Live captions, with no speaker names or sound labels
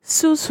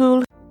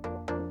Susul.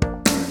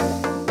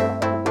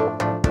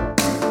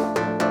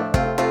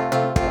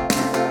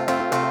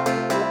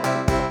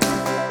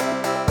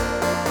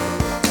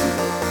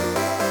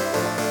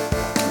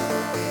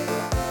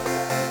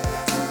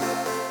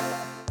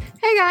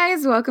 Hey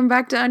guys, welcome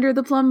back to Under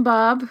the Plum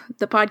Bob,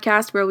 the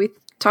podcast where we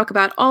talk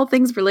about all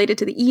things related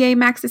to the EA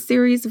Maxis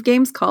series of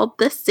games called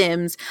The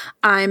Sims.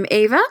 I'm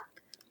Ava.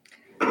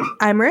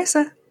 I'm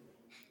Marissa.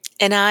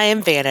 And I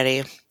am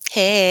Vanity.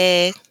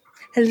 Hey.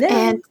 Hello.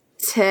 And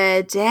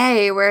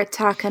today we're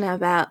talking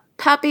about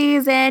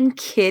puppies and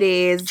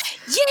kitties.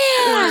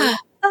 Yeah!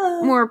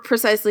 Or more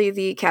precisely,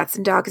 the Cats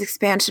and Dogs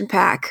expansion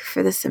pack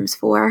for The Sims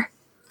 4.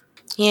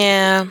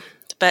 Yeah,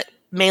 but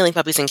mainly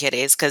puppies and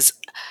kitties, because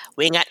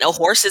we ain't got no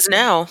horses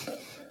now.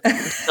 I'm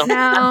still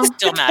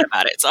mad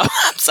about it, so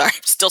I'm sorry.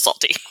 I'm still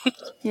salty.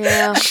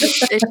 Yeah,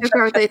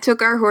 they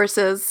took our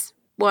horses.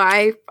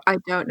 Why? I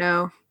don't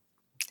know.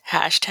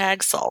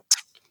 Hashtag salt.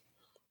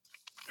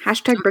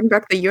 Hashtag bring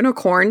back the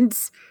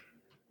unicorns.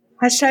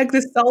 Hashtag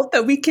the salt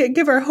that we can't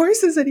give our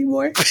horses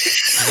anymore. We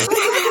used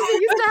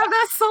to have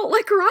that Salt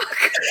Lick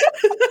Rock.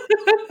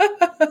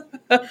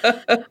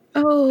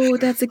 Oh,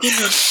 that's a good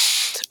one.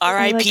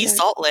 R.I.P.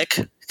 Salt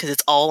Lick, because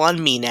it's all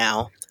on me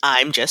now.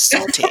 I'm just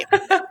salty.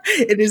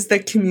 It is the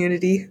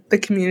community. The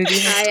community.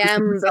 I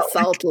am the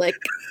Salt Lick.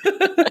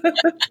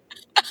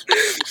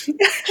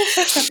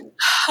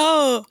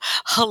 Oh,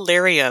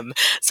 hilarium.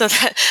 So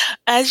that,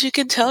 as you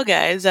can tell,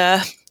 guys,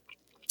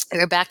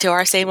 we're back to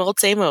our same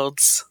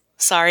olds.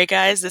 Sorry,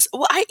 guys. You know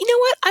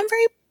what?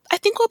 I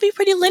think we'll be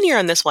pretty linear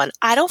on this one.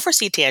 I don't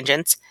foresee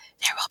tangents.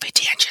 There will be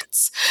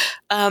tangents.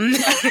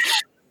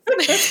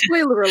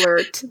 Spoiler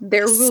alert,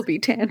 there will be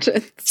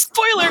tangents.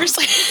 Spoilers!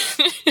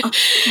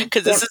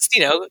 Because this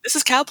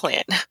is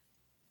Cowplant,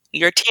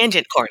 your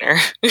tangent corner.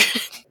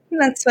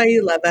 That's why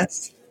you love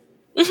us.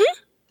 Mm-hmm.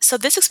 So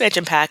this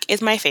expansion pack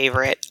is my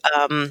favorite.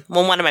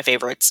 One of my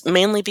favorites,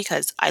 mainly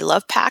because I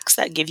love packs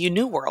that give you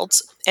new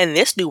worlds. And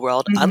this new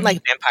world,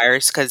 unlike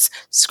vampires, because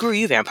screw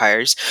you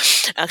vampires,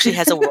 actually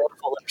has a world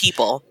full of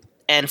people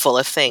and full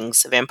of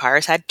things.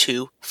 Vampires had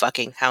 2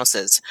 fucking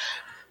houses.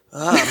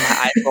 Oh, my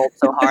eyes rolled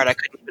so hard I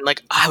couldn't even,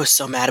 I was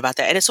so mad about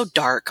that. And it's so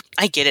dark.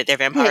 I get it, they're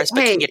vampires,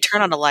 but can you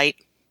turn on a light?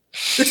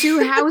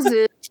 2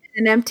 houses,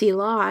 an empty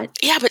lot.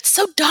 Yeah, but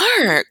so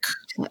dark.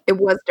 It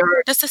was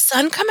dark. Does the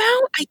sun come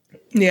out?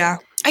 Yeah.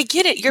 I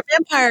get it, you're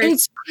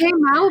vampires. It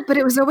came out, but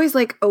it was always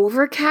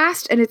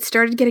overcast, and it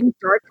started getting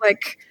dark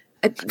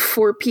at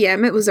 4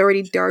 p.m. It was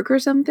already dark or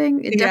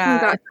something. It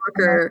definitely got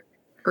darker.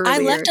 Earlier. I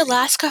left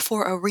Alaska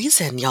for a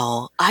reason,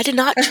 y'all. I did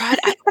not try.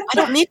 I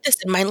don't need this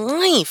in my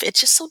life. It's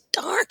just so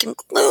dark and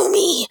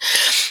gloomy.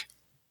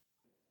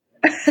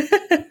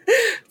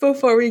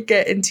 Before we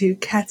get into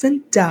Cats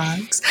and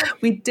Dogs,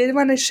 we did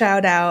want to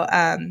shout out.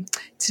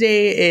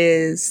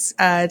 Today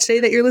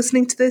that you're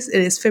listening to this.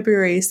 It is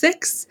February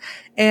 6th,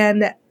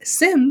 and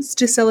Sims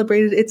just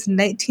celebrated its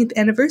 19th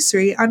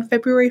anniversary on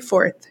February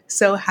 4th.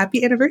 So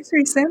happy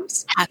anniversary,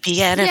 Sims!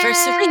 Happy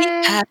anniversary!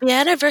 Yay! Happy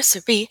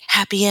anniversary!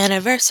 Happy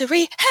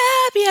anniversary!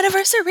 Happy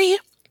anniversary!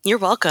 You're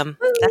welcome.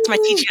 Woo! That's my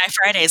TGI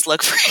Fridays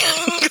look for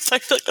you, because I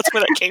feel like that's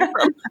where that came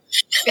from.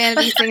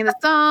 Vanity singing the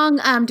song.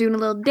 I'm doing a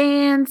little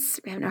dance.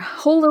 We're having a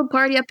whole little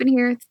party up in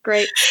here. It's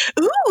great.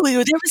 Ooh, there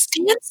was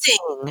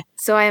dancing.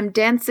 So I am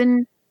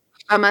dancing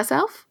by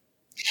myself.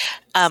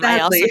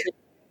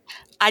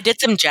 I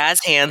did some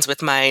jazz hands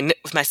with my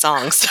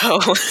song. So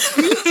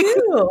me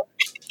too.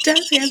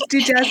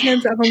 Do jazz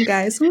hands at home,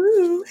 guys.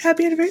 Woo!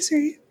 Happy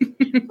anniversary.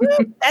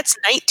 That's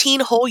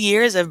 19 whole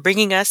years of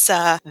bringing us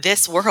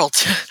this world.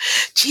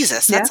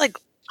 Jesus, that's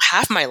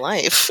half my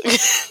life.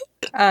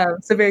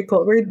 So very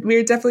cool.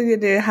 We're definitely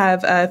going to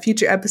have a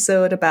future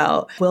episode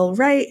about Will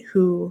Wright,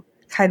 who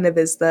kind of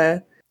is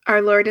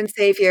our Lord and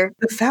Savior,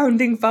 the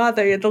founding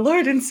father, the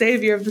Lord and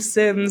Savior of The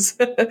Sims.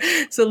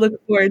 So look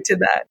forward to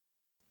that.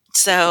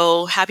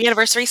 So happy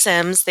anniversary,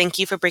 Sims. Thank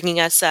you for bringing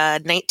us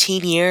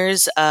 19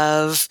 years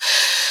of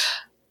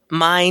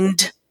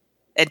mind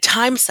and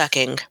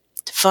time-sucking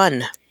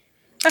fun.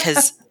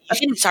 Because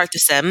you can start The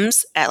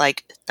Sims at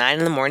 9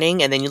 in the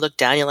morning, and then you look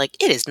down, you're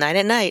like, it is 9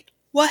 at night.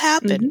 What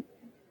happened?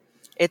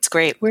 Mm-hmm. It's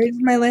great. Where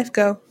did my life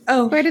go?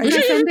 Oh, where did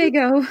my Sunday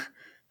go?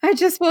 I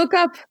just woke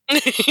up.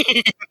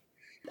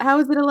 How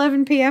is it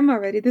 11 p.m.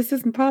 already? This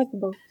isn't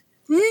possible.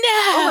 No!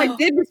 All I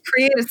did was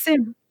create a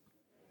Sim.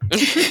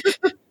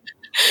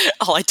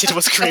 All I did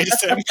was create a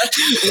Sim.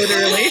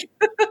 Literally.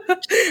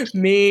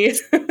 Me.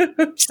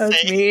 That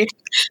was me.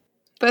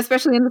 But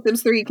especially in The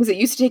Sims 3, because it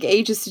used to take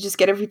ages to just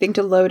get everything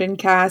to load in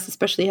CAS,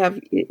 especially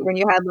when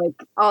you had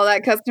all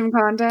that custom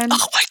content.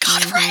 Oh my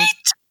god, right?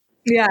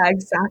 Yeah,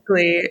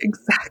 exactly.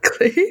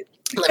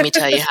 Let me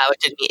tell you how it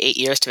took me 8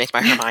 years to make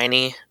my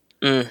Hermione.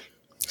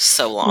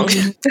 So long.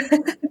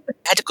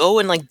 I had to go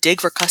and dig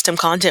for custom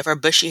content for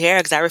bushy hair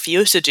because I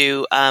refused to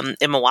do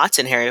Emma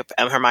Watson hair,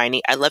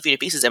 Hermione. I love you to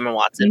pieces, Emma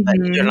Watson, but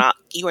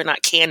you are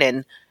not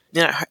canon.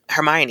 You're not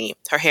Hermione.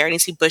 Her hair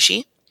needs to be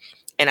bushy,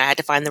 and I had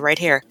to find the right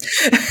hair.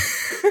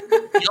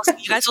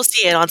 You guys will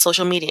see it on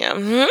social media.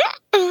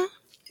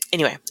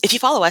 Anyway, if you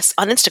follow us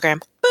on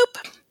Instagram,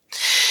 boop.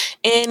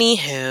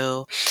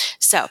 Anywho,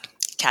 so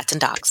Cats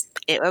and Dogs.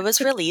 It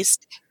was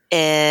released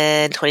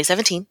in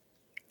 2017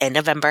 in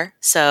November,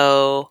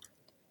 so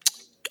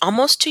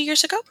almost 2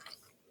 years ago.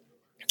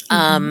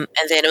 And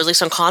then it was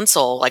released on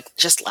console like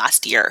just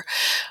last year.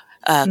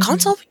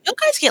 Console, you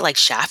guys get like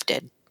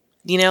shafted.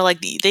 You know, like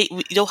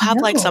you'll have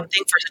like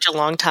something for such a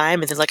long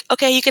time, and then like,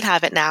 okay, you can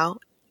have it now,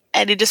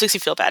 and it just makes you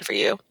feel bad for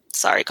you.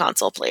 Sorry,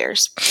 console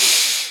players.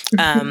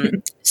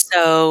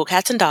 So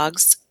Cats and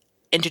Dogs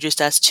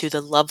introduced us to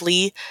the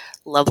lovely,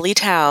 lovely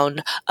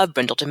town of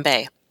Brindleton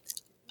Bay.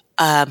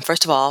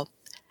 First of all,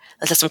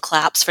 let's have some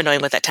claps for knowing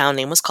what that town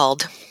name was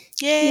called.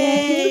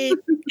 Yay!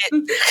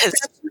 Because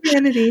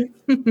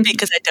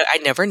I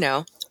never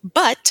know.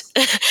 But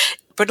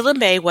Brindleton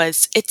Bay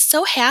it's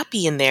so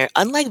happy in there.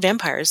 Unlike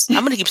vampires, I'm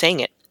going to keep saying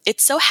it.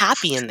 It's so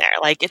happy in there.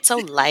 Like, it's so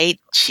light,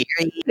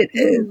 cheery.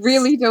 You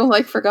really don't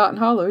like Forgotten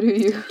Hollow, do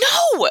you?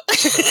 No!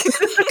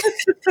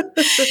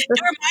 It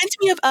reminds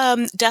me of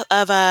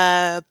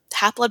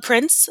Half-Blood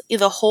Prince,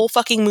 the whole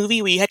fucking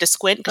movie where you had to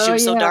squint because it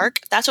was so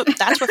dark. That's what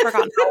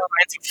Forgotten Hollow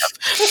reminds me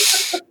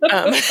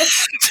of.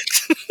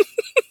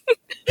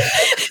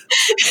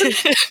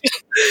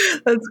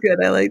 That's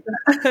good. I like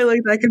that. I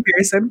like that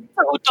comparison.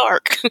 So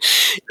dark.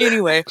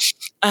 Anyway,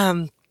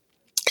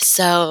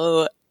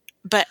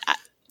 but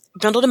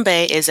Brindleton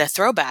Bay is a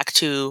throwback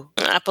to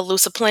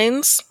Appaloosa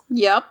Plains.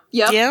 Yep.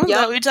 Yeah, is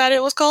that what you decided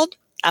it was called?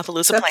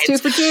 Appaloosa Plains. 2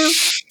 for 2.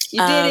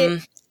 You did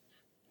it.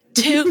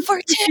 2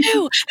 for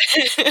 2.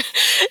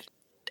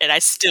 And I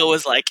still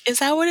was like, is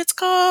that what it's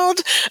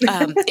called?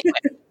 Anyway,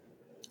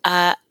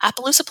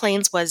 Appaloosa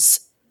Plains was,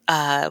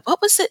 what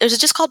was it? Was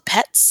it just called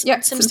Pets? Yeah,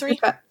 Sims 3?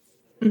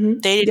 Mm-hmm.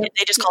 They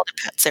just called it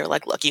Pets. They were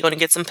like, look, you're going to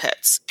get some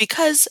pets.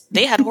 Because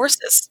they had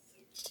horses.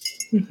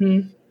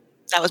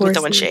 That was me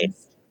throwing shade.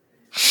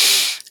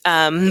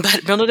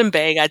 But Brindleton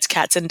Bay got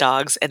Cats and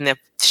Dogs, and the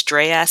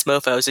stray-ass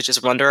mofos that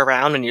just wander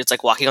around, and you're just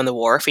like walking on the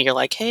wharf, and you're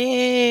like,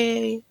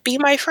 hey, be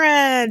my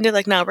friend. They're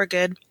like, no, we're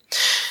good.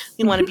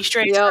 We want to be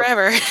strays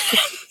forever.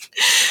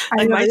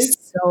 I know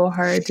it's so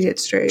hard to get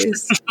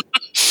strays.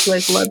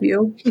 Like, love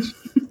you.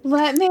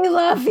 Let me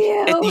love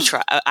you. And you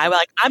try.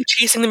 I'm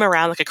chasing them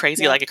around like a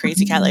crazy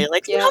cat lady.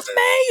 Like,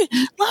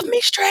 love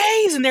me,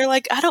 strays. And they're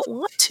like, I don't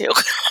want to.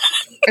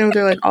 And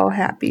they're like all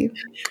happy.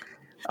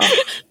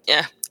 Oh.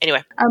 Yeah.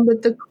 Anyway.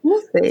 But the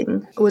cool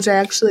thing, which I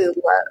actually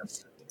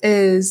love,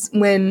 is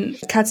when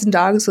Cats and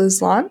Dogs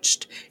was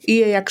launched,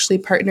 EA actually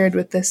partnered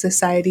with the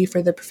Society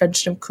for the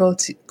Prevention of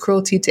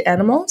Cruelty to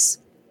Animals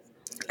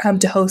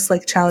to host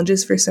like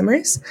challenges for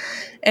Simmers.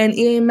 And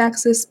EA and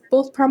Maxis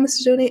both promised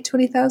to donate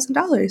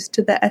 $20,000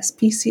 to the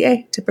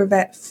SPCA to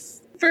prevent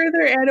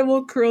further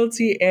animal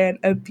cruelty and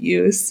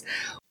abuse.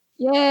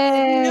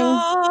 Yay!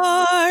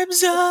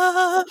 Arms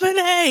of an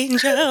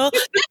angel.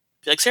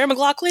 Like Sarah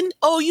McLachlan?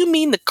 Oh, you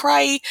mean the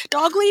cry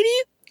dog lady?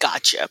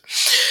 Gotcha.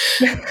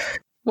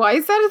 Why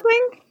is that a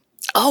thing?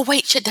 Oh,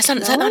 wait, shit, is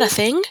that not a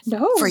thing?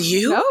 No. For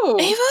you, no.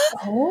 Ava?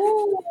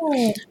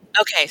 Oh.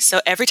 Okay,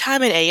 so every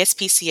time in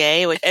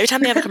ASPCA, every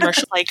time they have a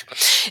commercial, like,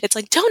 it's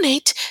like,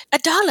 donate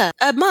 $1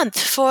 a month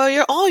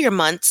for all your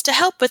months to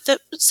help with the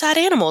sad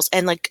animals.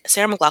 And, like,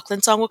 Sarah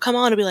McLachlan's song will come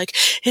on and be like,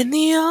 in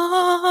the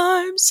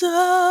arms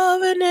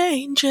of an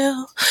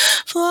angel,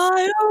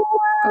 fly away.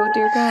 Oh,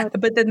 dear God.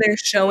 But then they're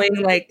showing,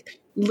 like,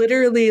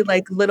 literally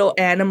like little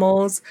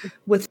animals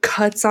with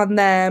cuts on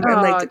them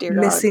and like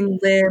missing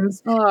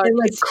limbs and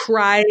like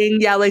crying,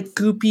 like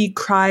goopy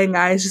crying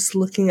eyes just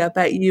looking up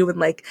at you, and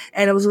like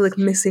animals with like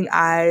missing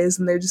eyes,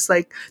 and they're just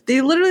like, they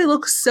literally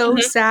look so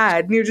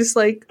sad, and you're just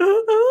like,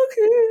 oh,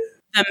 okay.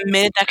 The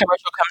minute that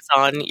commercial comes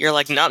on, you're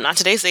like, no, not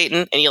today,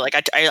 Satan. And you're like,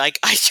 I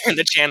turn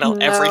the channel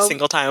every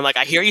single time. I'm like,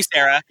 I hear you,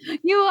 Sarah.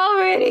 You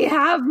already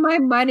have my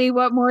money.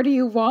 What more do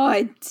you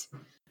want?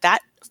 That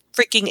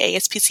freaking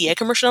ASPCA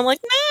commercial, I'm like,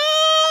 no,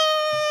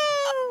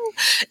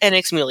 and it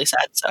makes me really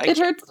sad. So it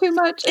hurts too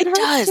much. It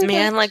does,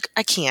 man. Like,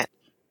 I can't.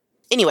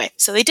 Anyway,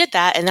 so they did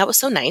that, and that was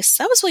so nice.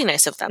 That was really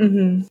nice of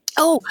them.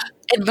 Oh,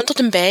 and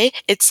Brindleton Bay,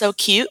 it's so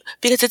cute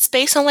because it's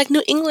based on like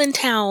New England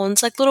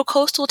towns, like little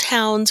coastal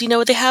towns. You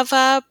know, they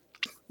have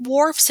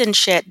wharfs and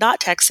shit. Not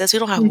Texas. We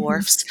don't have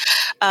wharfs.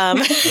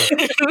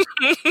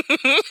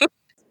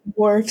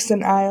 Wharfs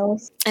and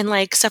aisles and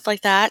like stuff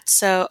like that.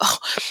 So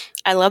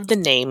I love the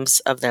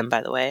names of them,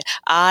 by the way.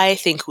 I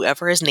think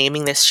whoever is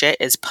naming this shit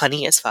is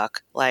punny as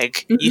fuck.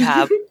 Like, you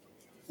have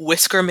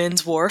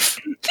Whiskerman's Wharf.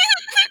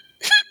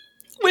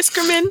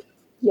 Whiskerman.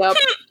 Yep.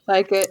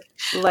 Like it.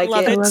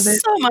 Love it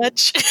so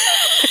much.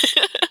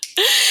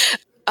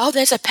 Oh,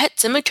 there's a pet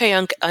cemetery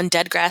on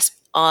Dead Grass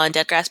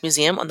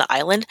Museum on the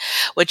island,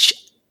 which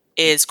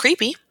is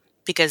creepy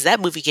because that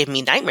movie gave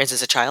me nightmares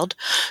as a child.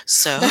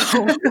 So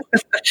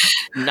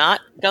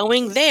not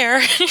going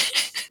there.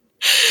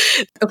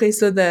 Okay,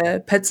 so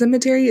the pet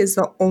cemetery is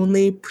the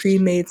only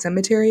pre-made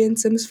cemetery in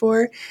Sims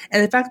 4,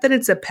 and the fact that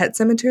it's a pet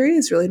cemetery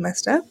is really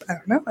messed up. I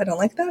don't know. I don't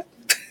like that.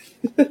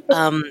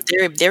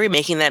 They're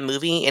remaking that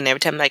movie, and every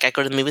time like I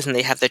go to the movies and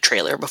they have the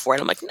trailer before,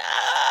 and I'm like,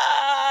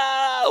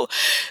 no,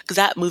 because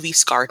that movie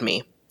scarred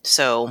me.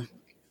 So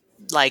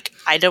Like,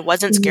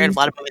 wasn't scared of a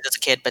lot of movies as a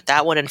kid, but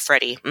that one and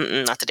Freddy,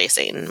 not today,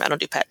 Satan. I don't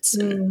do pets.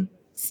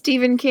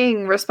 Stephen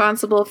King,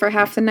 responsible for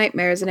half the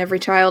nightmares in every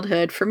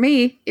childhood. For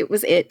me, it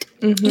was It.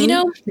 You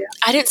know,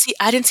 I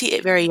didn't see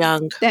it very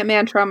young. That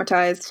man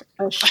traumatized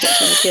a shit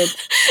ton of kids.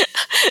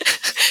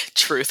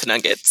 Truth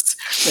nuggets.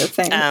 Just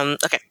saying.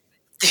 Okay.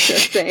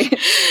 Just saying.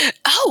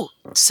 Oh,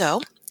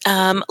 so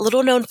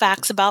little known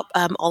facts about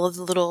all of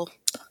the little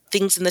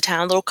things in the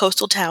town, little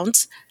coastal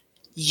towns.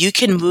 You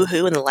can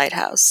woohoo in the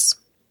lighthouse.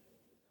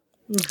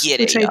 Get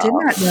Which it, I did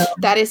not know.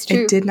 That is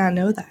true. I did not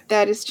know that.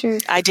 That is true.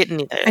 I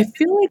didn't either. I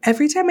feel like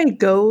every time I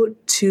go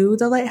to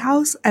the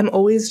lighthouse, I'm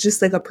always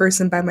just like a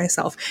person by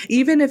myself.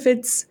 Even if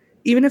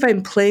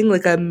I'm playing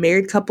like a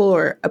married couple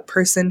or a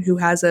person who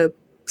has a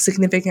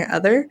significant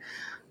other,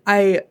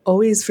 I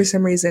always, for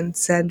some reason,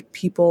 send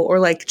people or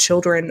like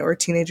children or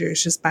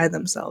teenagers just by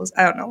themselves.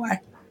 I don't know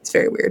why. It's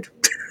very weird.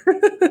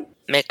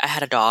 I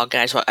had a dog,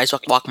 and I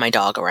just walk my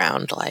dog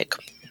around, like,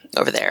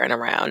 over there and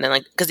around. And,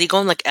 like, because you go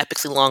on, like,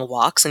 epically long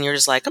walks, and you're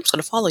just like, I'm just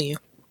going to follow you.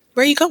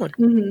 Where are you going?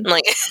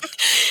 Like,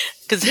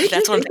 because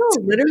that's they go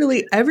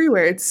literally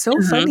everywhere. It's so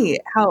funny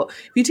how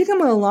if you take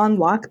them on a long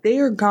walk, they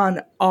are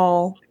gone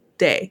all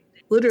day.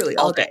 Literally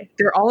all day.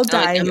 They're all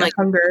dying of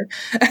hunger.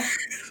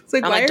 It's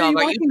like, why are you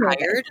walking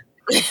tired?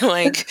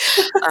 Like,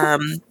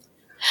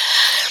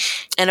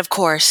 and of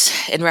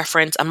course, in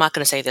reference, I'm not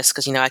going to say this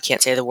because, I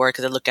can't say the word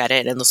because I look at it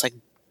and it looks like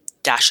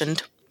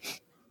Dachshund.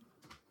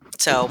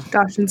 So.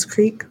 Dawson's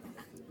Creek.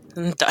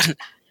 Done.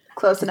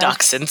 Close enough.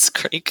 Dachshund's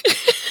Creek.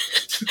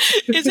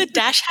 Is it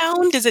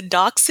Dachshund? Is it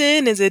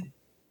Dachshund? Is it?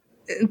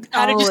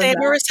 How did you say it,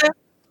 Marissa?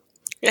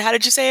 How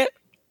did you say it?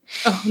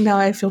 Oh, now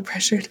I feel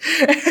pressured.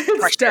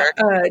 Pressure.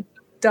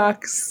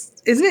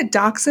 Isn't it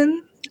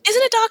Dachshund?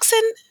 Isn't it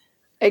Dachshund?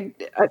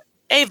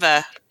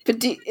 Ava. But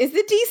is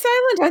the D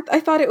silent? I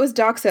thought it was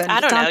Dachshund. I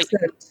don't know.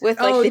 With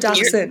like the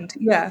Dachshund.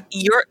 Yeah.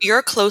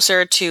 You're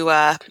closer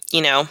to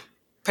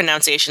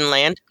pronunciation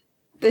land.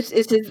 It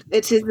is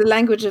the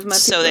language of my people.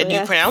 So then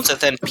you pronounce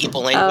it in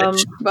people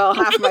language. Well,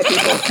 half my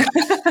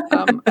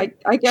people.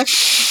 I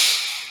guess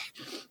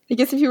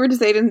if you were to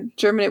say it in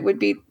German, it would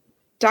be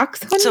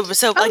Dachshund.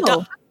 So like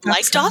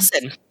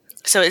Dawson.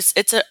 So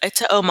it's a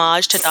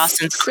homage to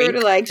Dawson's Creek. Sort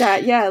of like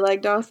that, yeah,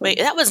 like Dawson. Wait,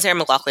 that wasn't Sarah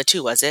McLachlan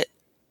too, was it?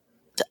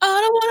 I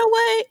don't want to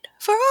wait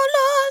for our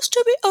lives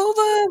to be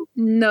over.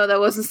 No, that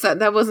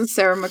wasn't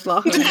Sarah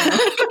McLachlan.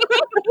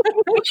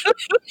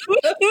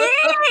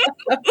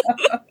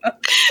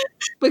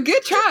 But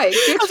good try.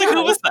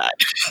 Who was that?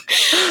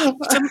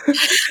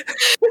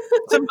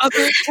 some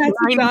other Cats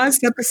and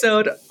Dogs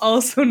episode,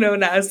 also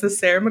known as the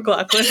Sarah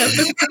McLachlan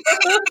episode.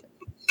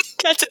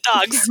 Cats and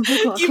Dogs.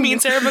 You mean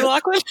Sarah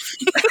McLachlan?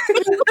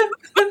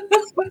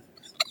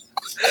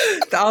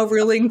 The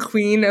all-ruling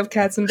queen of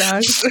cats and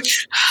dogs.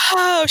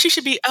 Oh, she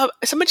should be.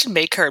 Someone should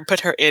make her and put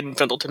her in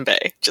Pendleton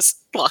Bay, just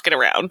walking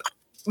around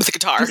with a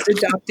guitar, just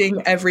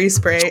adopting every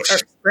spray.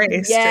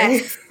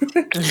 Yes.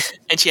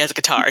 And she has a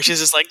guitar. She's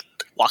just like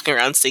walking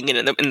around singing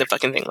in the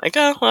fucking thing. Like,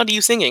 oh, what are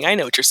you singing? I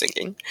know what you're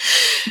singing.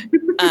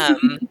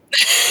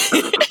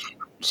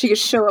 She could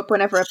show up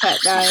whenever a pet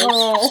dies.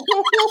 Oh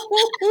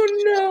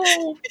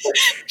no!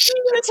 She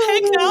just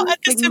hangs out at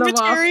the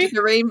cemetery.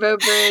 The Rainbow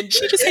Bridge.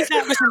 She just hangs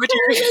out at the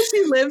cemetery.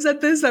 She lives at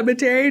the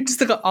cemetery,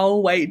 just like an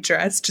all-white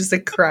dress, just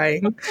like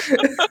crying.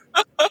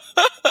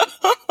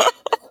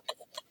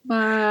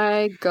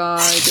 My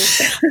God.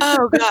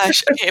 Oh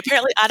gosh. Okay,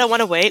 apparently I Don't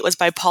Want to Wait was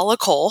by Paula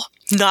Cole,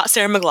 not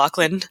Sarah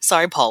McLachlan.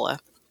 Sorry, Paula.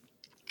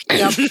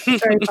 Yep.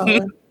 Sorry,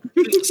 Paula.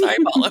 Sorry,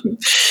 Paula.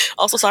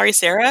 Also, sorry,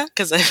 Sarah,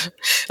 because I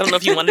don't know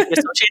if you want to be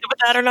associated with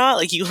that or not.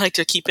 Like, you like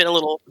to keep it a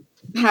little...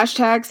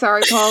 Hashtag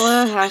sorry,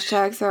 Paula.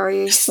 Hashtag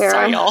sorry, Sarah.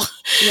 Sorry, y'all.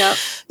 Yep.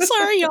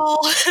 Sorry, y'all.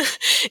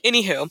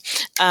 Anywho,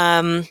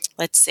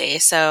 let's see.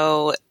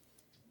 So,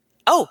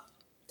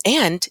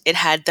 and it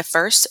had the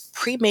first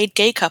pre-made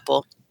gay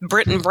couple,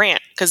 Britt and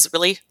Brant. Because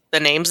really, the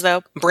names,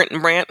 though, Britt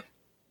and Brant.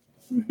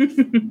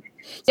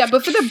 Yeah,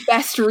 but for the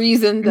best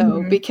reason,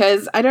 though,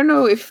 because I don't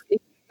know if you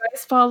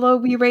guys follow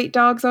We Rate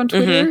Dogs on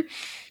Twitter,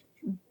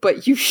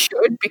 but you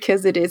should,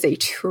 because it is a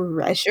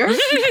treasure. And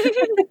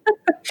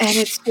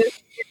it's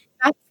just,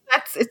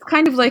 it's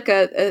kind of like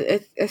a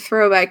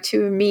throwback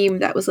to a meme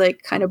that was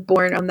like kind of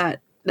born on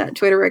that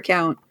Twitter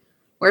account,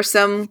 where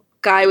some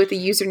guy with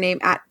the username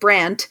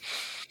 @Brant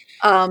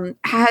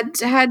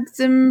had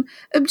some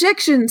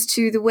objections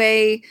to the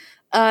way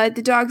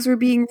the dogs were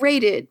being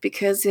rated,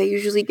 because they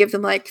usually give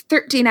them like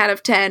 13 out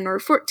of 10 or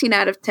 14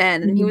 out of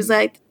 10. And he was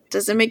like,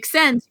 doesn't make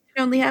sense. You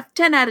can only have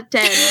 10 out of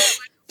 10.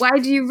 Why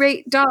do you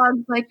rate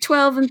dogs like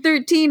 12 and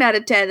 13 out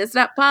of 10? That's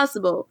not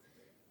possible.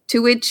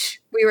 To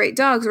which We Rate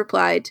Dogs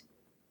replied,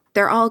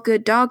 they're all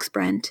good dogs,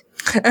 Brent.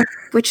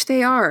 Which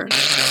they are.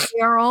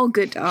 They are all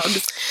good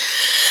dogs.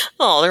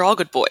 Oh, they're all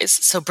good boys.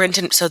 So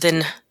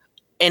then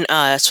in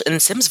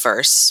Sim's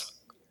verse,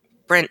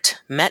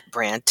 Brent met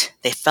Brant.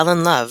 They fell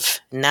in love.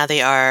 Now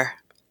they are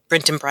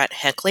Brent and Brant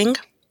hecking.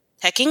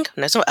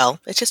 There's no L.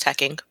 It's just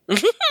hecking.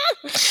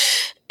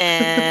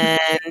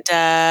 And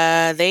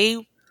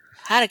they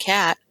had a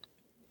cat,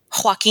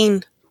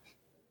 Joaquin.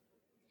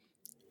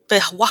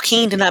 But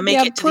Joaquin did not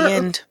make it to the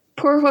end.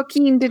 Poor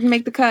Joaquin didn't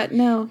make the cut.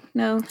 No,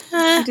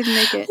 he didn't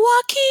make it.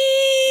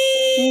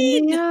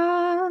 Joaquin!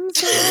 No,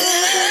 sorry.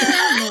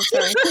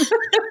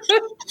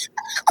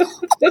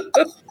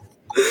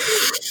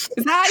 Is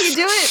that how you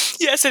do it?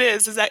 Yes, it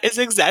is. That is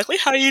exactly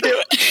how you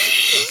do it.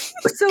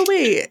 So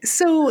wait,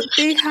 so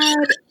they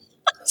had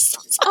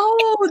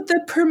the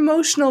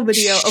promotional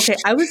video. Okay,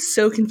 I was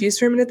so confused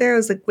for a minute there. I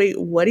was like, wait,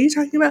 what are you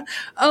talking about?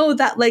 Oh,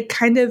 that like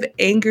kind of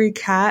angry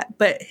cat,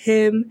 but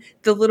him,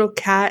 the little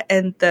cat,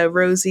 and the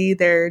Rosie,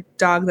 their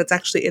dog that's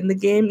actually in the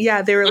game.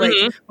 Yeah, they were like,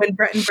 when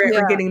Brett and Brent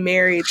were getting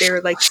married, they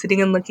were like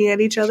sitting and looking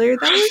at each other.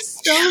 That was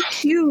so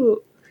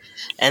cute.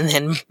 And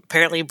then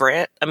apparently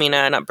not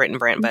Brent and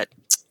Brent, but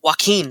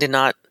Joaquin did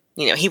not,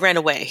 he ran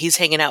away. He's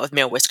hanging out with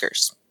male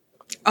whiskers.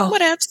 Oh,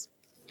 whatevs.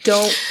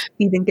 Don't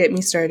even get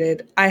me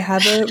started. I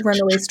have a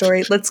runaway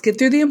story. Let's get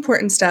through the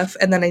important stuff,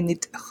 and then I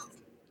need to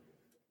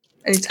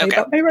tell you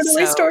about my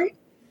runaway story.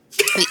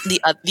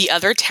 The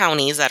other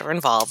townies that are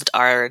involved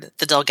are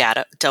the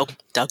Delgados.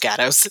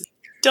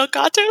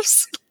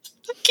 Delgados?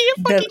 I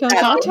can't fucking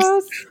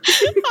Delgados?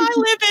 I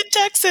live in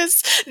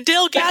Texas.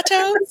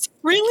 Delgados?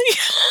 Really?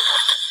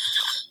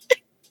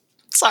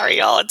 Sorry,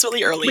 y'all. It's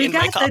really early in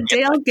my coffee.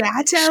 We got the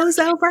Delgados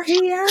over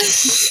here.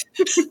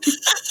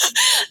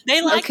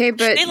 They like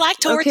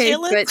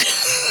tortillas.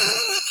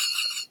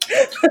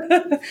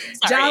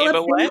 Sorry,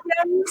 but what?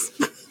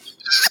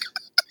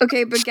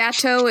 Okay, but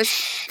gâteau is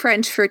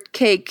French for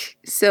cake,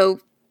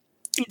 so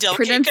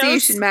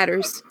pronunciation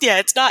matters. Yeah,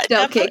 it's not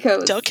Del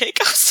Quecos. Del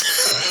Quecos.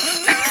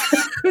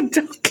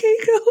 Del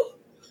Queco.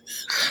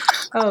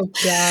 Oh,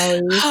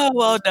 golly. Oh,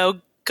 well,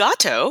 no.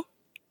 Gato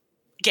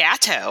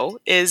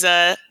is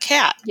a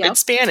cat in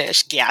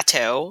Spanish.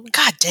 Gato.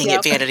 God dang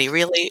it, Vanity.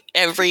 Really?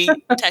 Every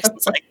text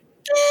is like,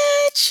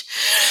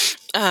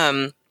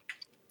 bitch.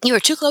 You were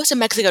too close to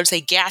Mexico to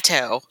say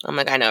gato. I'm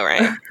like, I know,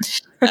 right?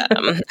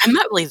 I'm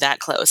not really that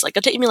close. Like,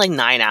 it'll take me like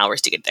 9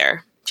 hours to get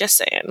there. Just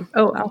saying.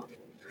 Oh, wow.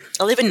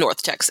 I live in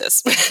North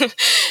Texas.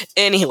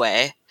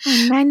 Anyway.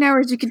 In 9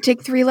 hours, you can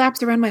take 3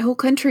 laps around my whole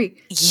country.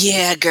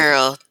 Yeah,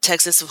 girl.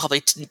 Texas will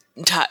probably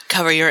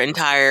cover your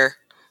entire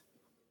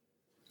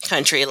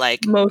country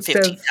like most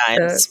 15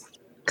 times. The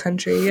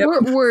country. Yep.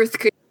 Fort Worth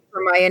could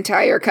cover my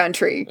entire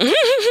country.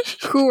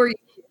 Who are you?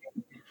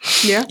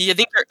 Yeah.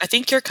 I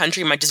think your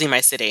country might just be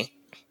my city.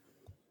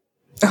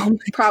 Oh my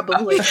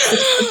Probably.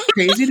 It's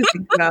crazy to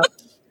think about.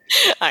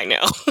 I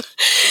know.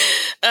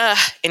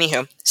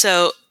 Anywho,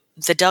 so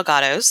the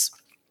Delgados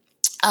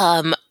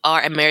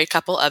are a married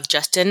couple of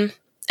Justin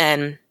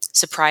and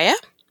Supriya.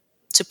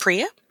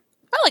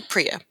 I like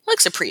Priya. I like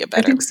Supriya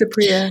better. I think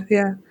Supriya,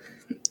 yeah.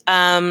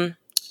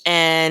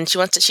 And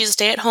she's a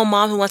stay-at-home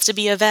mom who wants to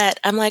be a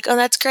vet. I'm like, oh,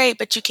 that's great,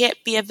 but you can't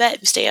be a vet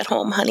if you stay at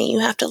home, honey. You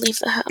have to leave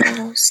the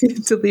house. You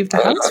have to leave the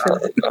house for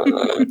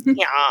that.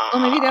 Yeah.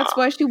 Well, maybe that's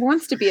why she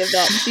wants to be a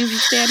vet. She's a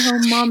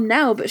stay-at-home mom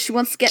now, but she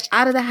wants to get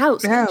out of the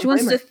house. Yeah, she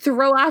wants to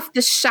throw off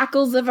the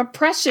shackles of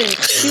oppression.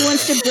 She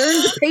wants to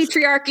burn the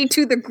patriarchy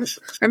to the...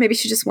 Or maybe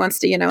she just wants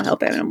to,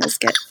 help animals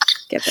get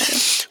better.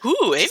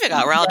 Ooh, Ava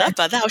got riled up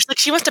by that.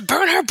 She wants to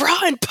burn her bra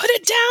and put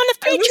it down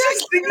if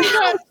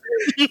patriarchy.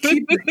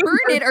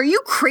 Burn it? Are you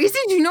crazy?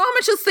 Do you know how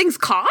much those things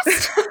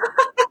cost?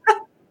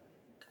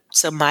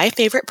 So my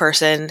favorite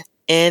person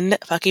in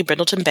fucking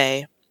Brindleton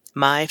Bay,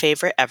 my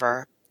favorite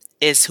ever,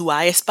 is who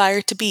I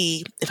aspire to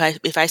be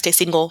if I stay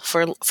single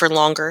for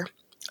longer,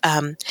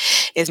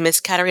 is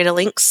Miss Katarina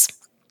Lynx.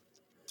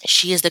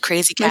 She is the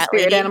crazy cat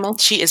lady. Animal.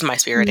 She is my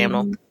spirit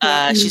animal.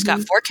 She's got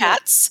 4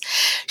 cats.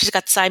 She's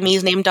got the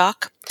Siamese named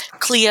Doc.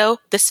 Cleo,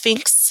 the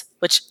Sphinx,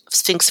 which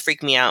Sphinx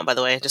freak me out, by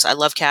the way. I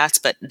love cats,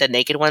 but the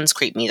naked ones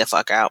creep me the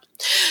fuck out.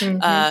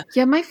 Mm-hmm.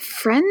 Yeah, my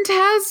friend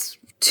has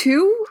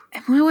 2.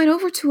 And when I went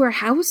over to her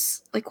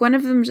house, like one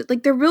of them,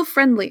 like they're real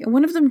friendly. And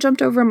one of them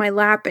jumped over on my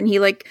lap and he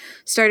like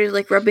started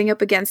like rubbing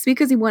up against me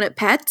because he wanted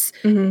pets.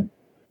 Mm-hmm.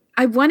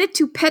 I wanted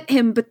to pet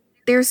him, but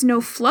there's no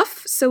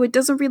fluff, so it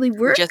doesn't really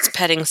work. Just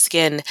petting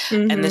skin.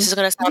 Mm-hmm. And this is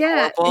going to sound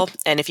horrible.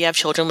 And if you have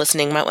children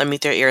listening, you might want to mute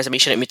their ears. I mean,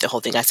 you shouldn't mute the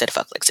whole thing. I said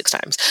fuck like 6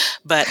 times.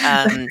 But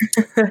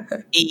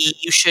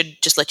you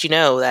should just let you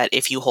know that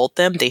if you hold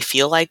them, they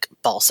feel like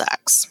ball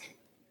sacks.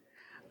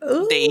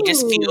 Ooh. They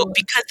just feel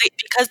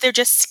because they're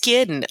just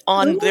skin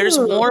on. Ooh. There's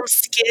warm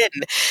skin.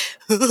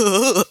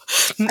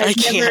 I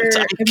can't.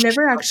 I've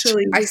never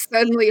actually. I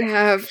suddenly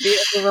have the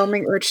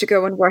overwhelming urge to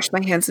go and wash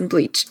my hands in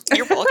bleach.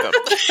 You're welcome.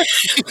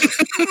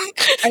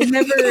 I've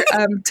never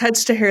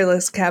touched a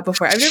hairless cat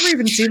before. I've never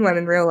even seen one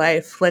in real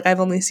life. Like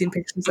I've only seen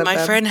pictures of them. My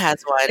friend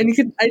has one,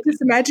 and I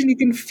just imagine you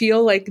can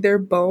feel like their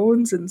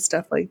bones and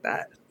stuff like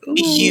that. Ooh.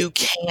 You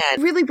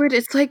can really, Britt.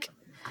 It's like.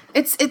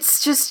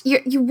 It's just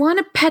you want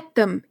to pet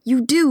them, you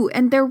do,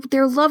 and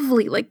they're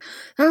lovely, like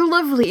they're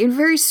lovely and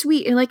very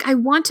sweet, and like I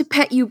want to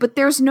pet you, but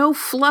there's no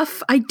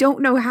fluff. I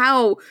don't know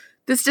how.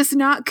 This does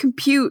not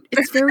compute.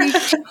 It's very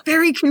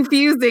very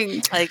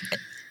confusing. Like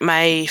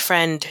my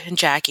friend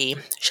Jackie,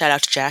 shout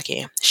out to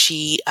Jackie.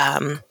 She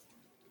works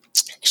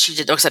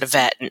at a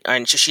vet,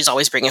 and she's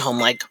always bringing home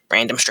like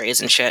random strays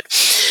and shit.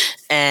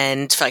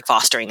 and for like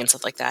fostering and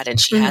stuff like that. And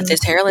she had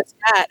this hairless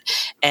cat,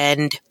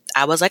 and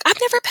I was like, I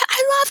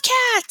love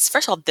cats.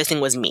 First of all, this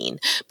thing was mean,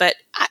 but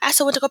I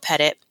still went to go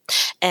pet it,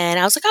 and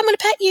I was like, I'm gonna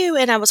pet you,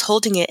 and I was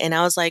holding it, and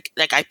I was like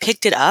I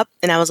picked it up,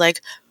 and I was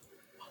like,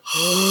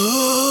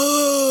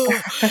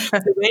 the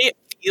way it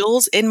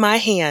feels in my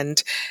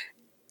hand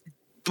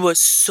was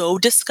so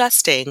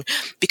disgusting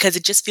because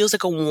it just feels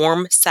like a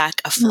warm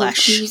sack of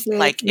flesh.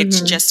 Like it's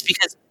just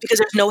because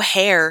there's no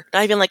hair,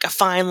 not even like a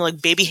fine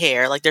like baby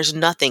hair. Like there's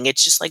nothing.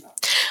 It's just like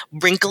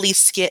wrinkly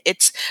skin.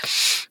 It's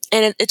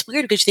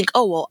weird because you think,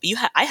 oh well,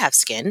 I have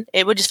skin.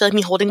 It would just feel like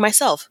me holding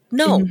myself.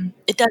 No,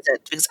 it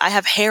doesn't because I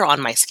have hair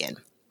on my skin.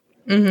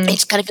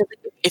 It's kind of feels like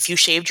if you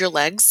shaved your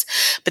legs,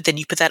 but then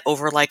you put that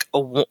over like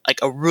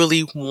a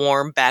really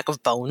warm bag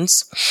of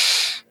bones.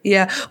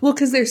 Yeah, well,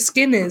 because their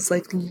skin is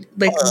like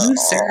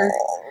looser.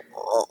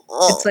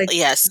 It's like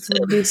yes,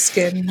 loose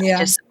skin.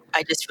 Yeah,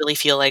 I just really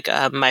feel like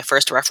my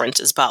first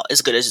reference is about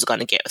as good as it's going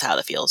to get with how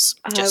it feels.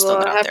 Just I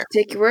will have to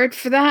take your word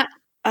for that.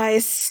 I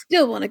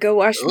still want to go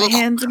wash my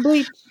hands and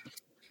bleach.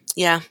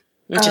 Yeah,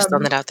 just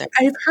throwing that out there.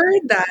 I've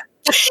heard that.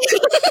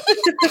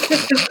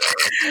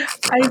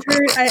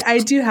 I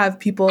do have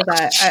people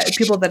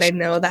that I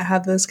know that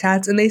have those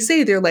cats, and they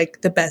say they're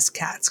like the best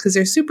cats because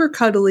they're super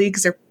cuddly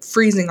because they're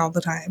freezing all the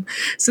time.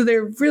 So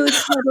they're really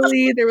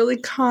cuddly, they're really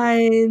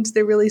kind,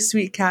 they're really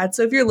sweet cats.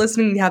 So if you're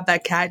listening and you have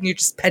that cat and you're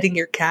just petting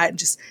your cat and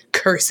just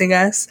cursing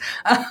us,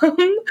 I'm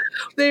sure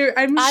your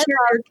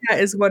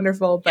cat is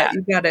wonderful, but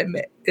you gotta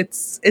admit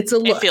it's a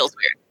look. It feels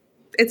weird.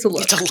 It's a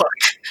look.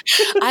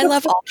 I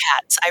love all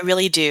cats. I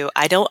really do.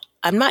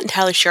 I'm not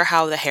entirely sure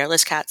how the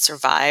hairless cats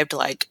survived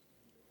like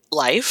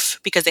life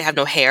because they have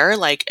no hair.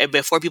 Like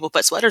before people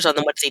put sweaters on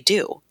them, what do they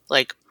do?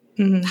 Like,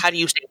 how do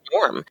you stay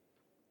warm?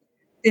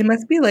 It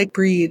must be like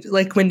breed,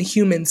 like when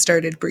humans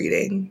started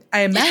breeding.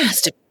 I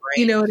imagine.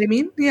 You know what I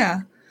mean?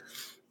 Yeah.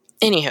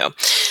 Anywho.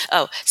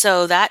 Oh,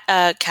 so that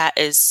cat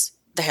is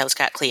the hairless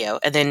cat, Cleo.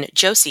 And then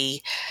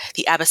Josie,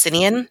 the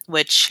Abyssinian,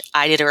 which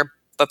I did a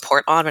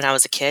report on when I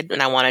was a kid when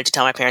I wanted to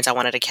tell my parents I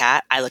wanted a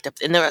cat. I looked up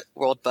in the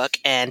World Book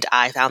and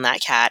I found that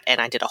cat and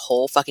I did a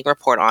whole fucking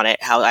report on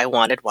it, how I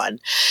wanted one.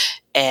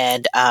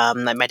 And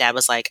my dad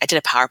was like, I did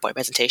a PowerPoint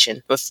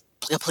presentation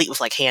complete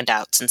with like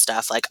handouts and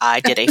stuff. Like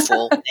I did a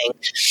full thing.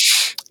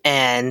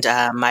 And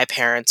my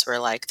parents were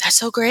like, that's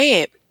so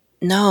great.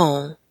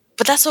 No,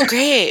 but that's so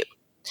great.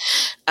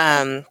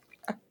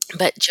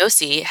 But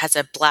Josie has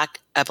a black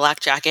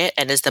jacket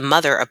and is the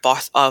mother of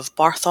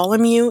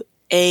Bartholomew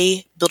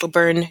A.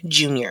 Biddleburn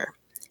Jr.,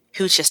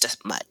 who's just a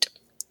mutt,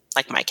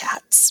 like my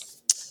cats.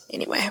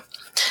 Anyway,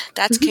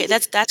 that's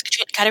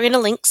Katarina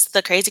Lynx,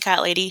 the crazy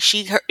cat lady.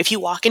 If you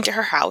walk into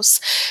her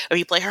house or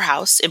you play her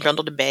house in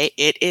Brundleton Bay,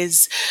 it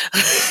is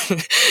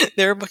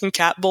there are fucking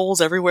cat bowls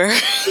everywhere.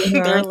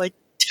 There are like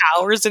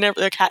towers and there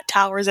are cat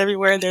towers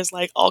everywhere. There's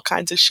like all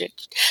kinds of shit.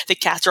 The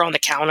cats are on the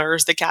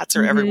counters. The cats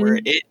are everywhere.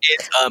 It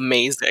is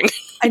amazing.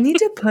 I need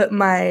to put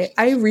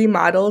I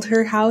remodeled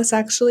her house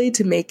actually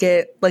to make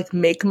it like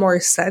make more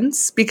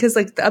sense because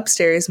like the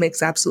upstairs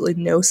makes absolutely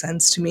no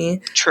sense to me.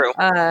 True.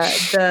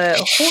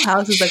 The whole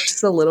house is like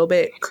just a little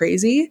bit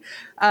crazy.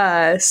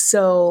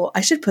 So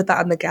I should put that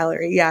on the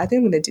gallery. Yeah, I think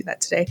I'm going to do that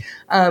today.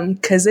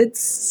 Cause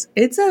it's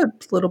a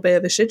little bit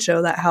of a shit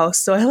show, that house.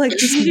 So I like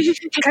just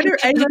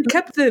I like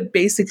kept the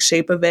basic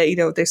shape of it. You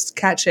know, there's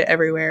cat shit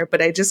everywhere,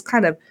 but I just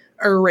kind of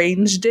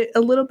arranged it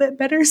a little bit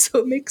better so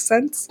it makes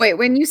sense. Wait,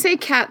 when you say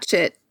cat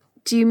shit,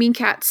 do you mean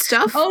cat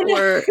stuff? Oh, no,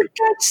 or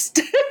cat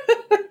stuff.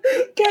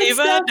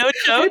 Ava, no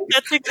joke.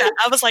 That's exact.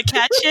 I was like,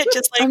 cat shit,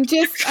 just like.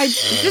 just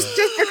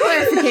for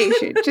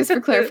clarification. Just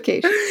for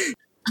clarification.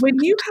 When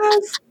you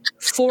have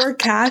 4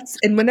 cats,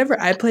 and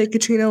whenever I play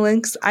Katrina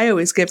Lynx, I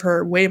always give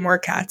her way more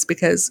cats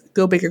because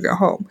go big or go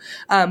home.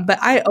 But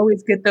I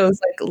always get those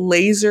like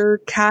laser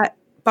cat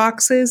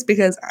boxes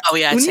because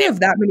when you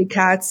have that many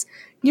cats,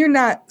 you're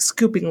not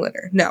scooping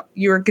litter. No,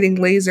 you're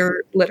getting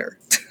laser litter.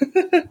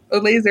 Or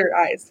laser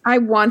eyes. I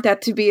want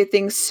that to be a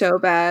thing so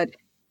bad.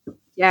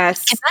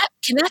 Yes.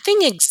 Can that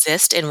thing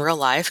exist in real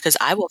life? Because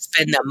I will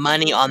spend the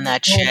money on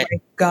that shit. Oh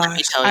my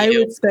gosh. I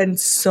would spend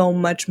so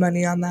much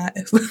money on that.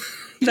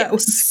 That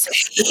was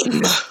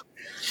same.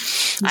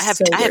 I have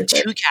 2 cats,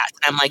 and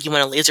I'm like, you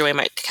want to laser away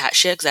my cat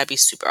shit? Because that'd be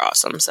super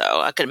awesome. So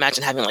I could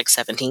imagine having like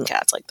 17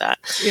 cats like that.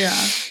 Yeah.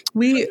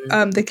 We,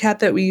 the cat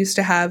that we used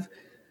to have,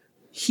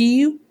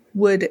 he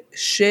would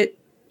shit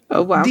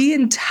the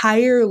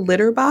entire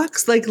litter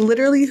box, like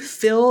literally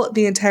fill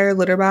the entire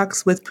litter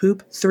box with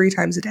poop 3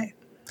 times a day.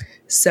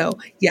 So,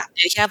 yeah.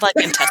 Did he have like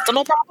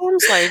intestinal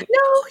problems? Like,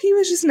 no, he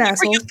was just an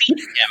asshole. Were you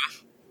feeding him?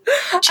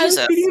 I was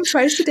feeding him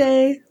twice a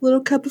day,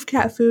 little cup of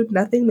cat food,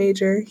 nothing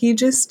major. He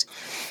just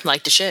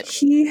liked the shit.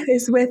 He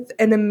is with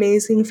an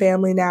amazing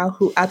family now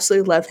who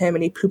absolutely love him,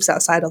 and he poops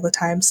outside all the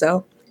time,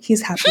 so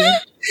he's happy.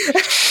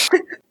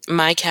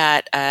 My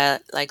cat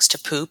likes to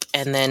poop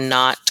and then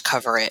not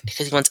cover it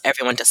because he wants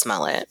everyone to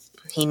smell it.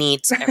 He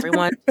needs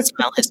everyone to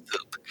smell his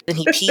poop. Then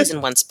he pees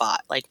in one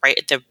spot, like right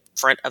at the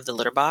front of the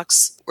litter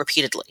box,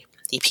 repeatedly.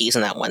 He pees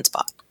in that one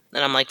spot.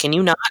 And I'm like, can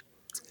you not?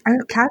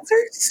 Cats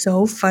are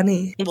so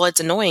funny. Well, it's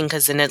annoying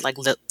because then it like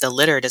the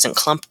litter doesn't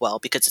clump well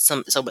because it's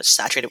so much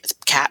saturated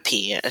with cat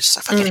pee. It's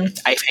just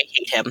I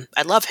hate him.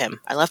 I love him.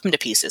 I love him to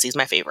pieces. He's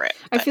my favorite.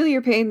 I feel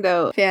your pain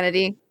though,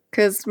 Vanity,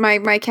 because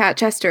my cat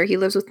Chester, he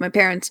lives with my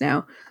parents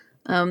now.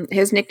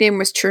 His nickname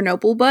was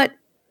Chernobyl Butt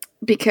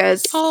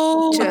because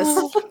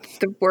just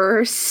the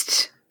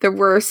worst.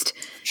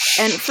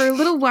 And for a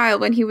little while,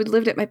 when he would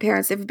live at my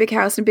parents, they have a big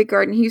house and a big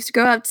garden. He used to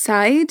go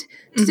outside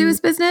to do his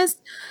business.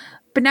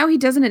 But now he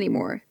doesn't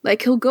anymore.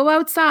 Like, he'll go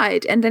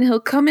outside and then he'll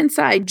come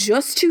inside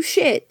just to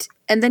shit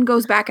and then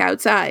goes back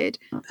outside.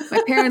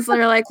 My parents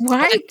are like,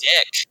 why?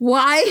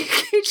 Why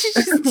can't you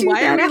just do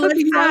Why that are we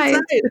letting you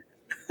outside?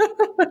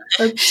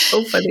 That's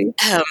so funny.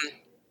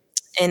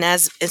 And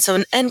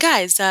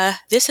guys,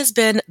 this has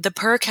been the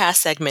Purrcast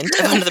segment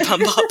of Under the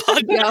Pump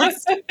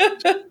podcast.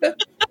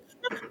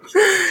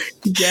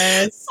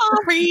 Yes.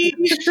 Sorry.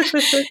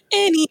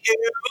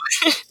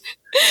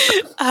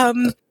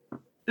 Anywho.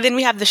 Then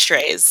we have the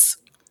Strays.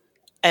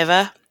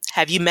 Eva,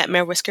 have you met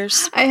Mayor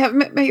Whiskers? I have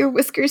met Mayor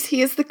Whiskers.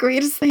 He is the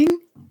greatest thing.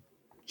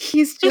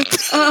 He's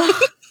just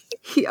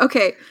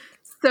okay.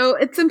 So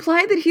it's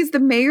implied that he's the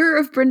mayor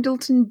of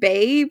Brindleton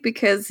Bay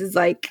because his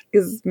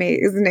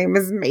name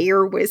is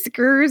Mayor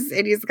Whiskers,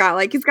 and he's got a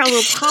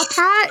little top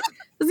hat.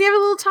 Does he have a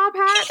little top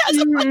hat? He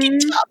has a fucking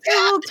top hat.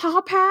 A little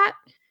top hat.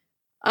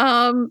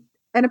 And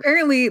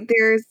apparently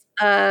there's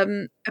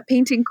a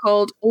painting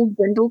called Old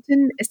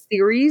Brindleton, a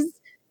series,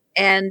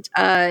 and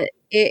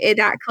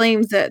that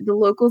claims that the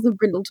locals of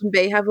Brindleton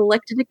Bay have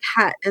elected a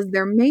cat as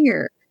their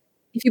mayor.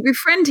 If you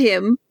befriend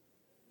him,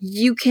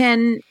 you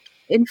can,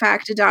 in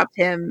fact, adopt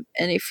him.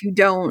 And if you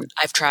don't,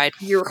 I've tried.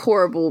 You're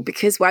horrible,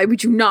 because why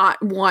would you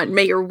not want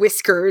Mayor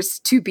Whiskers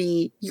to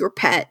be your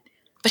pet?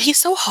 But he's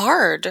so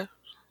hard.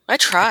 I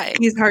tried.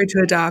 He's hard to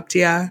adopt,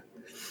 yeah.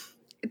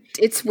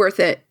 It's worth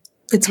it.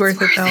 It's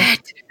worth it,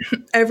 though.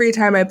 Every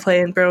time I play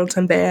in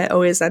Brindleton Bay, I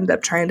always end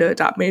up trying to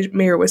adopt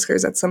Mayor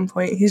Whiskers at some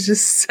point. He's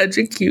just such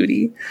a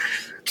cutie.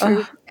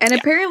 True. And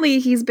apparently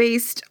he's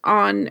based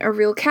on a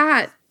real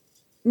cat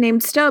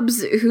named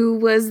Stubbs, who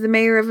was the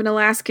mayor of an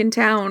Alaskan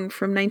town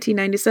from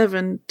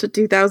 1997 to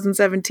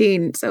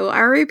 2017. So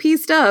R.I.P.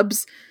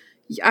 Stubbs.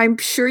 I'm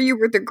sure you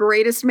were the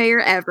greatest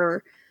mayor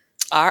ever.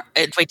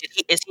 Wait,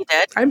 is he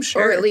dead? I'm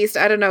sure. Or at least,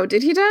 I don't know.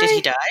 Did he die? Did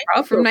he die?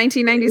 From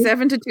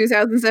 1997 to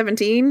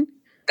 2017?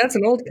 That's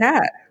an old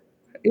cat.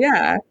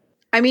 Yeah.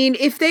 I mean,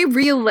 if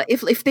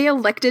they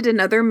elected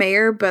another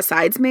mayor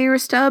besides Mayor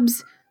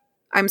Stubbs,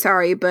 I'm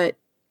sorry, but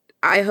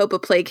I hope a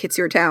plague hits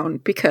your town,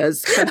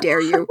 because how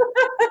dare you?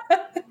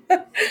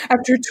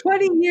 After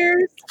 20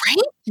 years.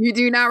 Right? You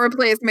do not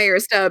replace Mayor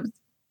Stubbs.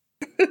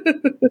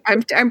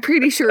 I'm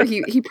pretty sure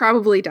he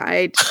probably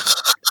died.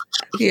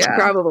 He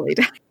probably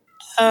died.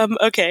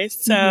 Okay,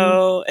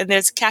 so and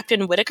there's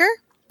Captain Whitaker?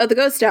 Oh, the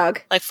ghost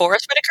dog. Like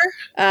Forrest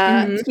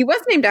Whitaker? He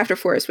was named after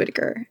Forrest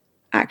Whitaker,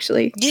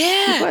 actually.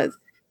 Yeah. He was.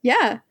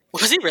 Yeah.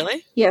 Was he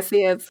really? Yes,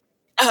 he is.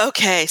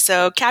 Okay,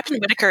 so Captain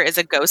Whitaker is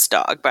a ghost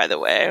dog, by the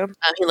way.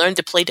 He learned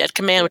to play Dead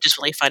Command, which is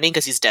really funny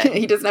because he's dead.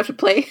 He doesn't have to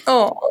play.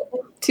 Oh.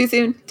 Too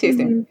soon. Too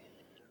soon.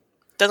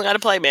 Doesn't got to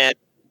play, man.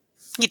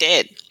 He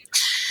did.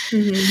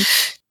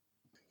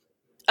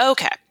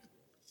 Okay.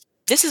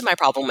 This is my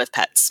problem with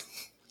pets.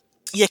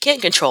 You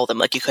can't control them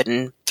like you could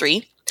in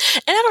 3.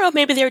 And I don't know,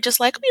 maybe they were just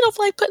like, we don't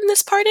feel like putting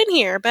this part in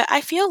here, but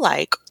I feel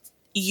like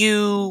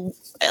you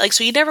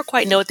never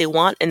quite know what they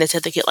want, and they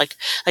said they get like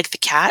the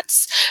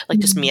cats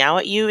just meow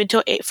at you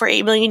for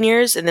 8 million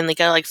years, and then they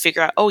gotta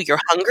figure out, oh, you're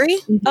hungry?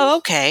 Oh,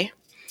 okay.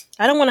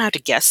 I don't want to have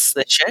to guess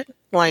this shit.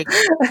 Like,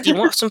 do you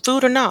want some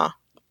food or not?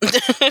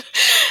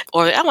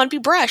 Or I want to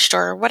be brushed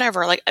or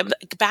whatever. Like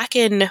back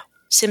in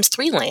Sims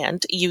 3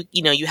 land, you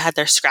had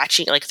their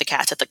scratching, the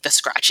cats had the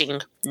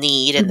scratching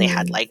need, and they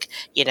had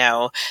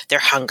their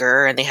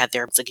hunger, and they had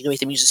their you go make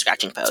them use a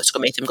scratching post, go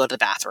make them go to the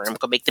bathroom,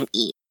 go make them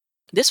eat.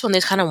 This one,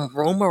 they kind of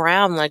roam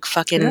around like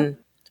fucking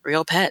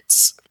real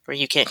pets, where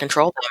you can't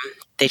control them.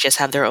 They just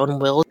have their own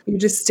will. You're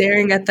just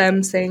staring at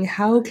them saying,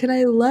 how can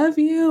I love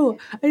you?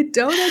 I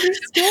don't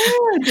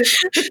understand.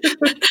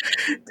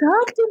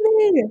 Talk to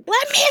me.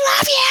 Let me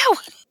love you.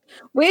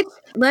 Which,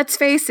 let's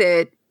face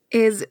it,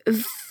 is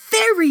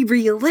very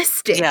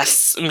realistic.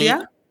 Yes.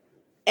 Yeah.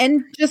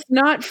 And just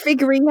not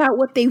figuring out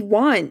what they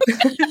want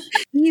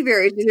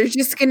either. They're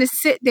just going to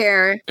sit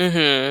there.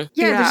 Mm-hmm.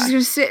 They're just going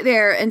to sit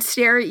there and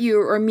stare at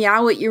you or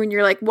meow at you, and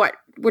you're like, what?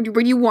 What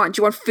do you want? Do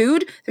you want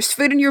food? There's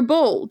food in your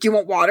bowl. Do you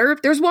want water?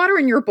 There's water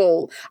in your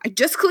bowl. I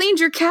just cleaned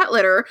your cat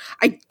litter.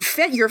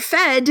 You're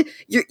fed.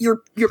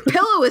 Your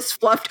pillow is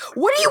fluffed.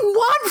 What do you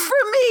want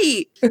from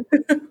me?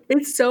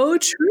 It's so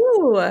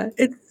true.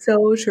 It's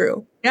so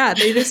true. Yeah,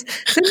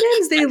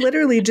 sometimes they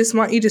literally just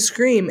want you to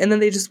scream, and then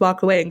they just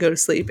walk away and go to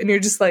sleep, and you're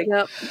just like,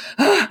 yep.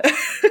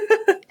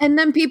 And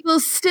then people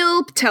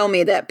still tell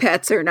me that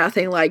pets are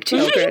nothing like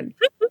children.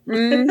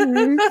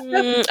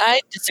 I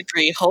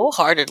disagree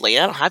wholeheartedly.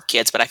 I don't have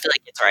kids, but I feel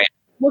like it's right.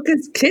 Well,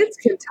 because kids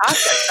can talk at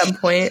some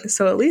point,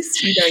 so at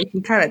least you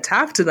can kind of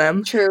talk to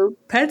them. True.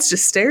 Pets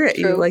just stare at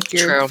you like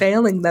you're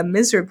failing them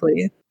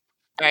miserably.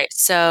 All right,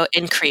 so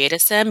in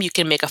Create-A-Sim, you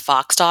can make a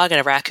fox dog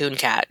and a raccoon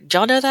cat. Do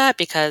y'all know that?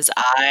 Because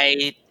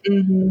I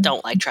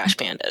don't like trash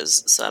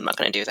pandas, so I'm not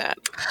going to do that.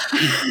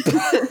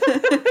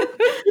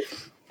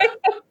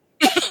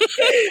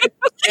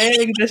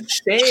 Dang,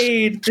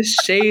 the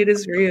shade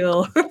is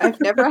real.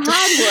 I've never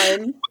had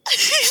one.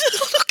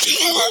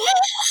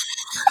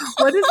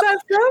 What is that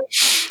from?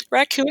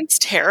 Raccoons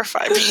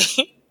terrify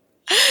me.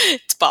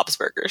 It's Bob's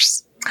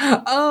Burgers.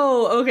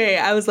 Oh, okay.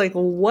 I was like,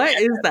 what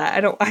is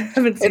that? I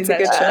haven't seen It's a that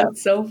good show. show.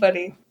 It's so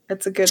funny.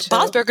 It's a good show.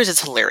 Bob's Burgers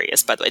is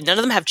hilarious, by the way. None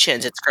of them have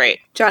chins. It's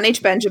great. John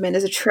H. Benjamin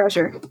is a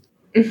treasure.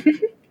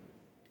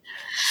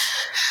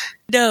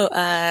 No,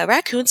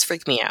 raccoons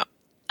freak me out.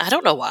 I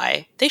don't know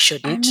why. They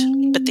shouldn't,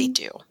 but they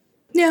do.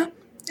 Yeah.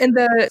 And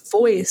the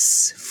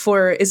voice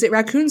for, is it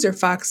raccoons or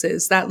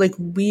foxes? That like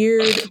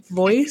weird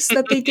voice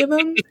that they give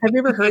them? Have you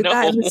ever heard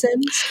that in The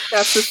Sims?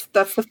 That's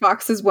the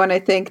foxes one, I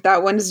think.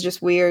 That one is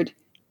just weird.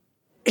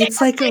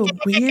 It's like a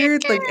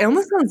weird, like it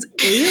almost sounds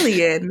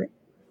alien.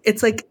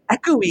 It's like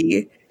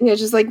echoey. Yeah,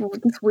 just like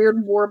this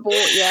weird warble.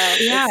 Yeah.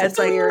 Yeah, it's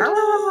like weird.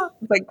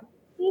 It's like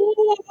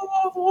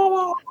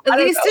At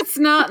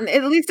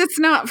least it's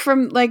not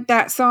from like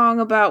that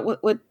song about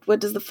what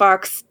does the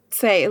fox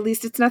say? At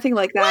least it's nothing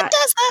like that. What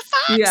does the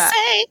fox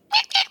say?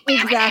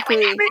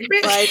 Exactly.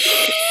 Like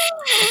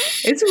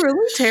it's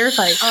really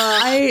terrifying.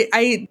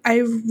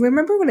 I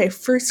remember when I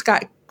first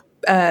got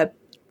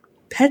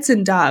pets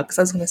and dogs.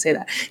 I was going to say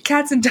that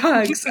cats and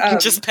dogs.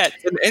 Just pets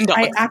and dogs.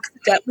 I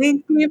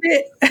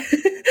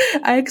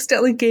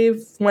accidentally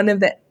gave one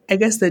of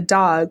the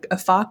dog a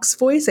fox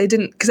voice. I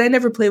didn't, because I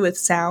never play with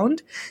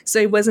sound,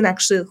 so I wasn't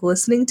actually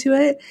listening to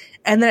it.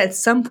 And then at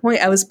some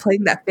point, I was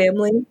playing that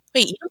family.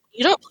 Wait,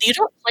 you don't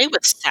play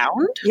with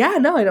sound? Yeah,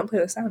 no, I don't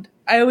play with sound.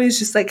 I always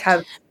just like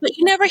have. But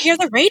you never hear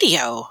the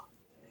radio.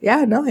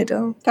 Yeah, no, I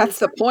don't. that's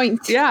the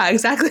point. Yeah,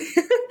 exactly.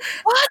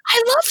 What?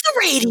 I love the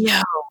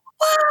radio.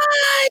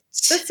 What?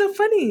 That's so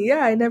funny. Yeah,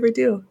 I never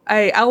do.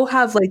 I'll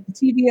have like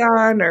TV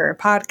on or a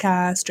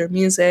podcast or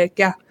music.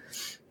 Yeah,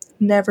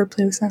 never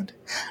play with sound.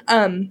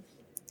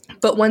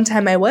 But one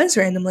time I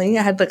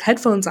had like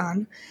headphones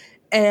on,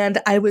 and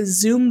I was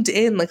zoomed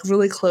in like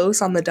really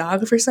close on the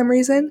dog for some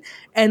reason,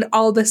 and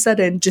all of a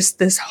sudden just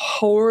this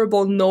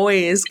horrible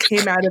noise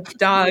came out of the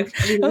dog.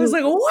 I was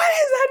like, what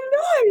is that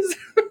noise?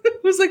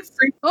 It was like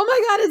freaking. Oh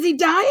my god, is he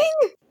dying?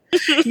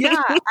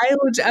 Yeah,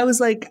 I was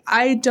like,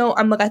 I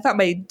thought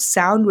my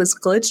sound was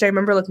glitched. I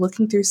remember like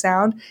looking through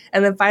sound,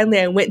 and then finally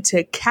I went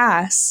to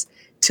Cass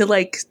to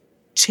like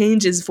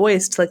change his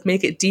voice to like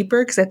make it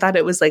deeper, because I thought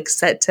it was like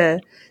set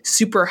to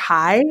super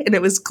high and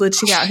it was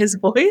glitching out his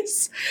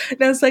voice.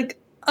 And I was like,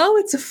 oh,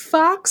 it's a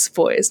fox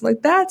voice. I'm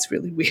like, that's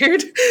really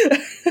weird.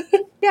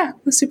 Yeah, it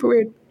was super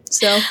weird.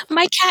 So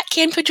my cat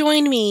came to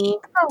join me.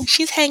 Oh,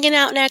 she's hanging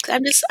out next.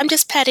 I'm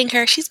just petting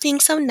her. She's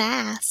being so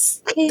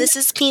nice. Okay. This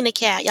is Peanut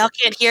Cat. Y'all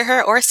can't hear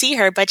her or see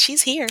her, but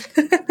she's here.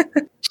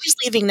 She's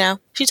leaving now.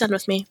 She's done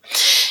with me.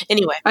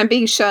 Anyway, I'm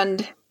being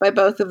shunned by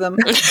both of them.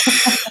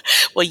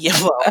 Well,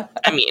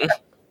 I mean,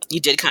 you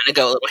did kind of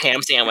go a little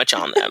ham sandwich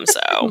on them, so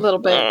a little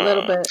bit.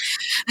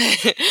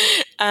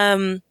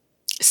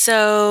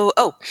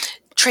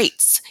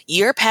 Traits.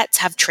 Your pets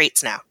have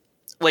traits now,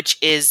 which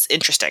is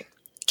interesting.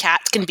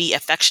 Cats can be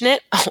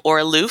affectionate or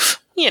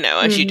aloof,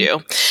 as you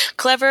do.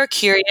 Clever,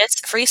 curious,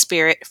 free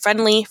spirit,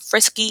 friendly,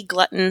 frisky,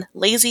 glutton,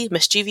 lazy,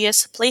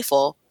 mischievous,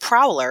 playful,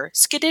 prowler,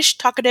 skittish,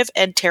 talkative,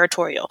 and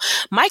territorial.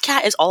 My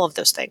cat is all of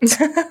those things.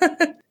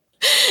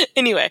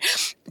 Anyway,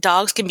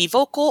 dogs can be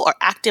vocal or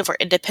active or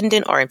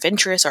independent or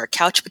adventurous or a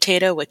couch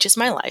potato, which is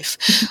my life.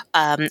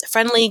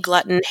 Friendly,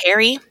 glutton,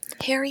 hairy,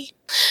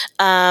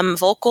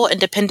 vocal,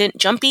 independent,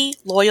 jumpy,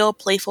 loyal,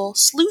 playful,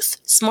 sleuth,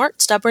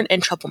 smart, stubborn,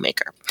 and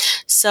troublemaker.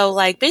 So,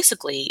 like,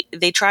 basically,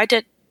 they tried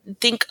to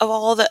think of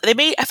all I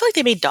feel like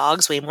they made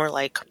dogs way more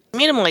like,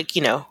 made them like,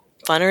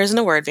 funner isn't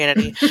a word,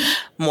 Vanity.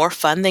 More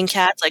fun than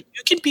cats. Like,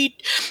 you can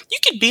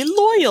be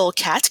loyal.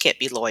 Cats can't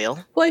be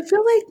loyal. Well, I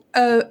feel like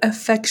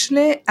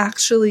affectionate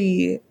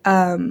actually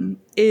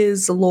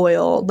is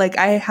loyal. Like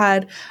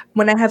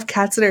when I have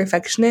cats that are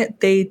affectionate,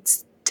 they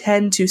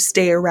tend to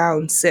stay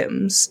around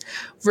Sims,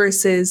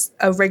 versus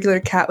a regular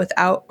cat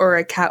without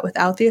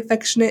the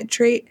affectionate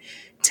trait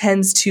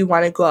tends to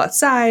want to go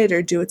outside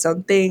or do its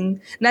own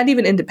thing. Not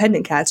even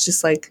independent cats,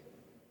 just like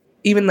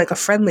even like a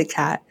friendly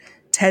cat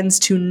tends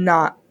to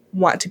not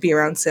want to be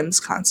around Sims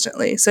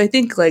constantly. So I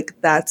think like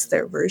that's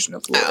their version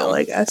of loyal,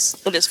 I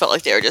guess. I just felt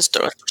like they were just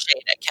throwing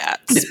shade at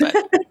cats. But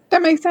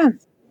that makes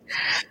sense.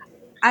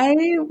 I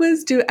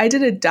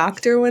did a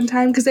doctor one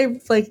time because I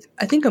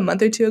think a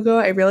month or two ago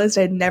I realized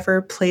I'd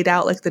never played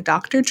out like the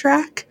doctor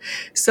track.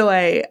 So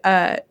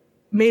I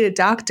made a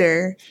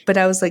doctor, but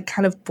I was like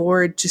kind of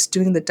bored just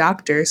doing the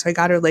doctor. So I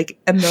got her like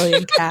a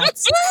million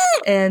cats.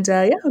 And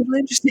it was really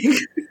interesting.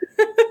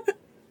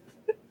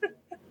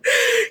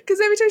 Because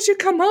every time she'd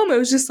come home, it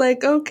was just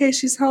like, okay,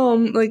 she's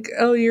home. Like,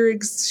 oh,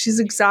 she's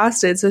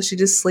exhausted, so she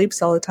just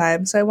sleeps all the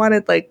time. So I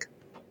wanted like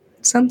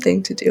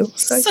something to do.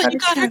 So you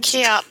got her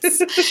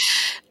cats.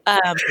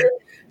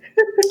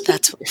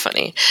 That's really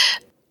funny.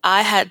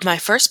 I had my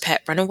first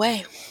pet run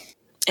away.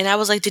 And I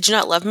was like, did you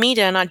not love me?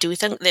 Did I not do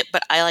anything?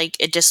 But I like,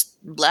 it just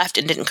left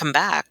and didn't come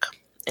back.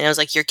 And I was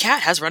like, your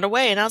cat has run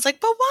away. And I was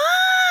like, but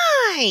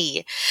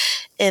why?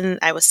 And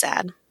I was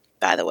sad,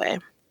 by the way.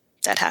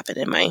 That happened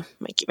in my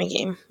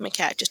game. My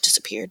cat just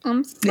disappeared.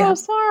 I'm so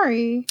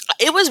sorry.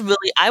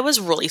 I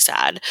was really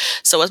sad.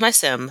 So was my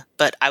sim,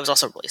 but I was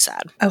also really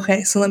sad.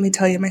 Okay, so let me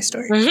tell you my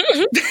story.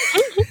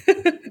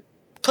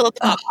 Pull up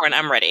the popcorn.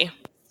 I'm ready.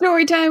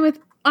 Story time with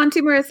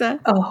Auntie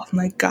Marissa. Oh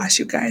my gosh,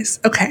 you guys.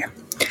 Okay.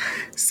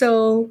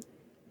 So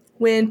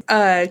when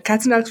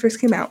Cats and Dogs first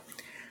came out,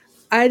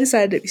 I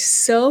decided it'd be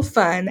so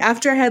fun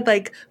after I had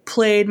like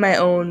played my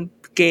own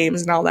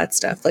games and all that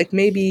stuff. Like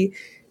maybe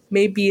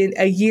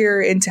a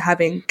year into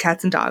having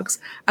Cats and Dogs,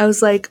 I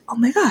was like, oh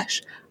my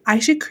gosh, I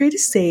should create a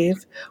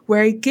save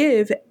where I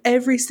give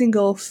every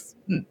single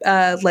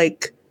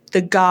like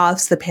the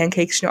Goths, the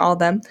Pancakes, all of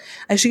them.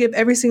 I should give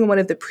every single one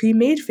of the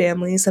pre-made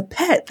families a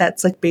pet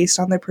that's like based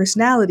on their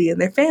personality and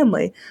their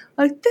family.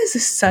 Like, this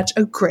is such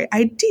a great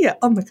idea.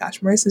 Oh my gosh,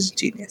 Marissa's a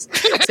genius.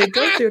 So I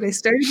go through and I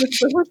started with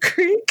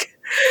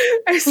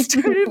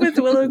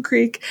Willow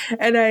Creek.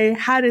 And I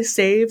had a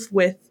save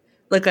with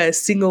like a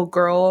single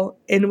girl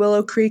in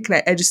Willow Creek,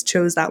 and I just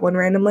chose that one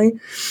randomly.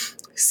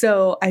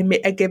 So I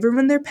gave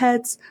everyone their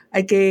pets.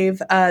 I gave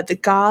the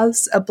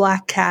Goths a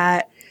black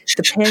cat,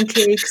 the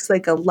Pancakes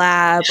like a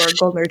lab or a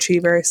golden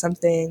retriever or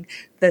something.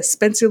 The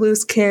Spencer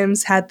Lewis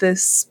Kims had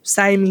this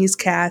Siamese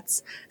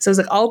cats. So I was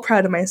like all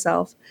proud of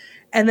myself.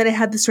 And then I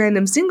had this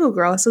random single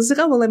girl. So I was like,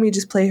 oh, well, let me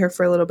just play her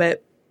for a little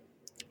bit.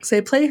 So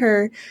I play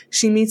her.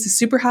 She meets a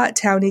super hot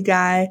townie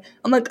guy.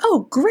 I'm like,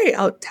 oh, great.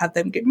 I'll have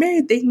them get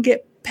married. They can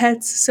get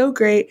pets. So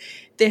great.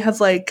 They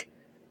have like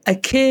a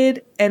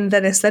kid and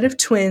then a set of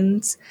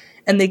twins.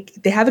 And they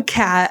have a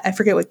cat. I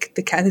forget what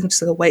the cat, I think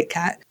it's like a white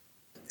cat.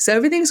 So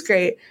everything's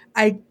great.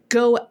 I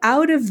go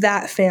out of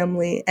that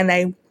family and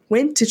I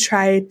went to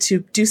try to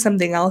do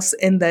something else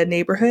in the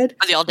neighborhood.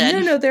 Are they all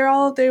dead? No, they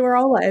were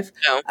all alive.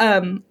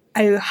 No.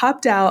 I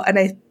hopped out and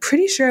I'm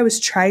pretty sure I was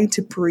trying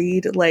to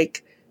breed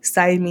like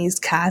Siamese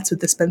cats with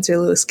the Spencer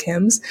Lewis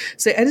Kims.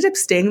 So I ended up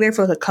staying there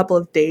for like a couple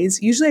of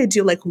days. Usually I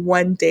do like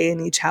one day in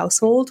each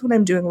household when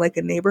I'm doing like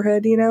a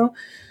neighborhood,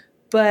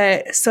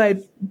 But so I,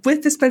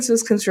 with the Spencer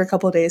Lewis Kims for a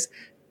couple of days,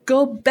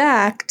 go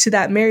back to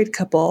that married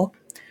couple.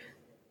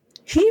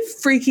 He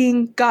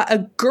freaking got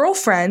a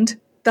girlfriend.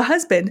 The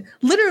husband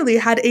literally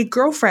had a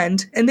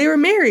girlfriend and they were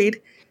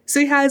married. So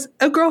he has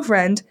a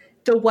girlfriend.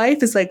 The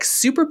wife is like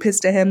super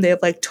pissed at him. They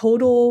have like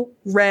total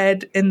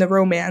red in the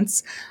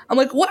romance. I'm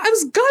like, what? I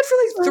was gone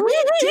for like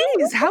 3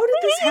 days. How did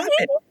this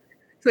happen?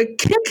 So I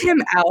kick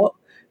him out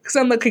because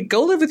I'm like, okay,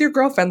 go live with your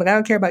girlfriend. Like, I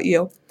don't care about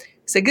you.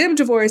 So I get him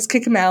divorced,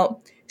 kick him out.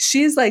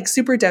 She's like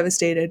super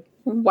devastated.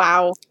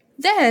 Wow.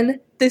 Then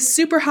this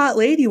super hot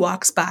lady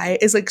walks by,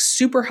 is like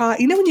super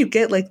hot. You know when you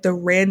get like the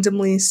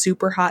randomly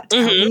super hot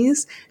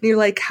townies? And you're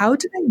like, how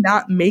did I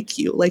not make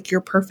you? Like,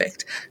 you're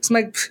perfect. So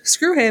I'm like,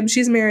 screw him.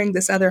 She's marrying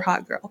this other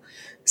hot girl.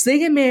 So they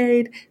get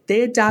married.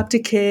 They adopt a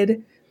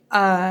kid.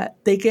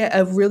 They get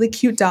a really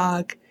cute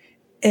dog.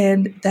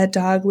 And that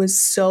dog was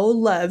so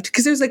loved.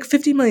 Because there's like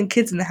 50 million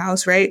kids in the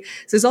house, right?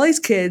 So there's all these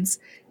kids.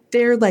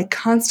 They're like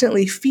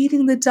constantly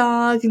feeding the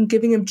dog and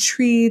giving him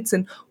treats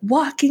and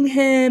walking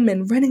him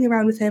and running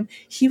around with him.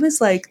 He was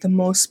like the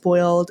most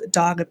spoiled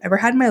dog I've ever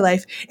had in my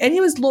life. And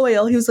he was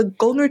loyal. He was a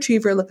golden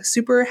retriever, like a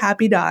super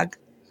happy dog.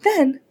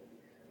 Then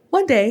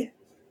one day,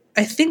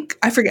 I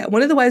forget,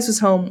 one of the wives was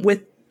home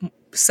with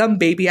some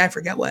baby. I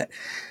forget what.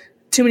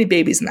 Too many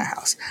babies in that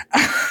house.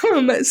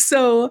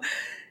 So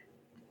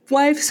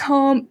wife's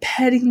home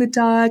petting the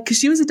dog because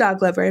she was a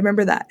dog lover. I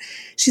remember that.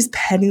 She's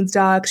petting the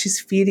dog. She's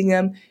feeding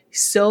him.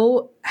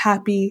 So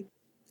happy.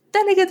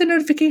 Then I get the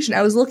notification.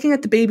 I was looking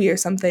at the baby or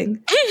something.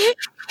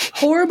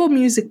 Horrible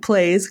music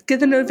plays.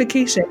 Get the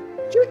notification.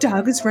 Your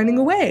dog is running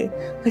away.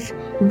 Like,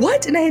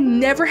 what? And I had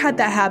never had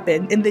that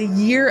happen in the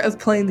year of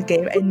playing the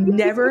game. I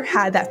never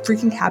had that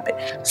freaking happen.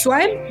 So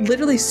I'm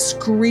literally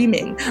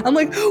screaming. I'm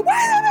like,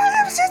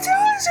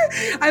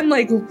 I'm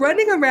like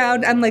running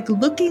around. I'm like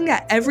looking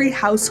at every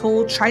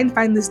household, trying to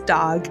find this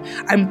dog.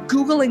 I'm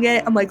Googling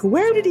it. I'm like,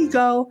 where did he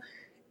go?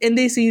 And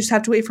they say you just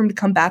have to wait for him to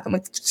come back. I'm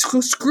like,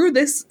 screw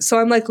this. So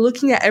I'm like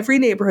looking at every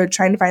neighborhood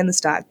trying to find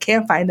this dog.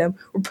 Can't find him.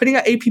 We're putting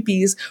out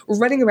APBs. We're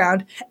running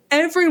around.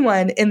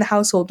 Everyone in the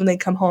household when they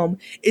come home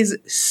is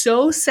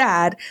so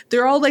sad.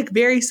 They're all like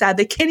very sad.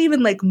 They can't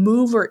even like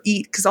move or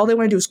eat because all they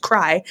want to do is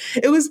cry.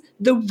 It was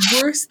the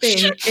worst thing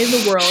in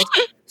the world.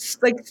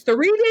 Like 3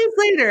 days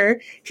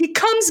later, he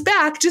comes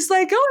back just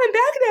like, oh, I'm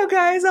back now,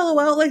 guys.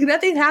 LOL. Like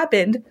nothing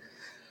happened.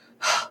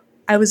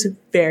 I was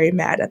very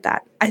mad at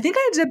that. I think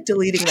I ended up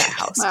deleting that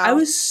house. Wow. I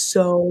was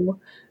so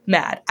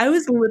mad. I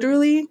was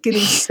literally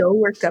getting so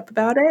worked up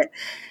about it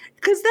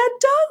because that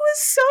dog was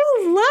so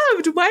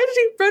loved. Why did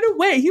he run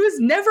away? He was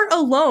never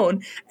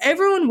alone.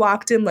 Everyone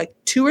walked him like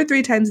 2 or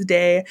 3 times a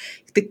day.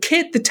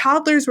 The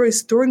toddlers were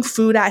always throwing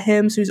food at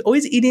him. So he was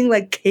always eating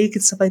like cake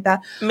and stuff like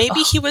that.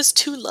 Maybe he was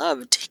too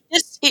loved.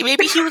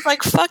 Maybe he was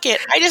like, fuck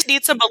it. I just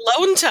need some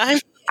alone time.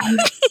 I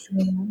was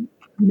so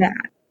mad.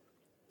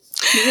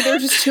 Maybe there were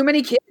just too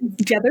many kids.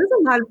 Yeah, there's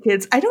a lot of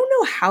kids. I don't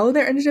know how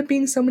there ended up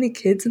being so many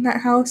kids in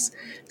that house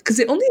because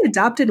they only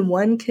adopted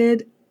one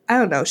kid. I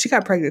don't know. She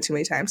got pregnant too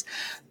many times.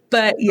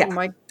 But yeah. Oh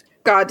my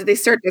God, did they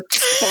start to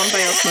spawn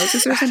by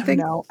osmosis or something?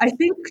 No, I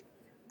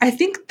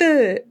think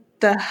the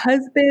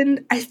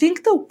husband, I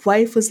think the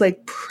wife was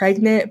like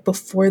pregnant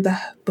before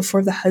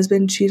the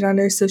husband cheated on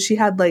her. So she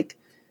had like,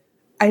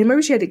 I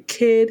remember she had a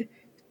kid,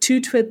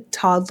 2 twin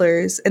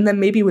toddlers, and then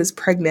maybe was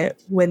pregnant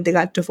when they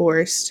got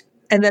divorced.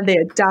 And then they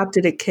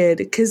adopted a kid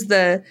because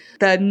the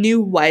new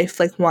wife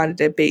like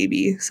wanted a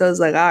baby. So I was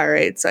like, all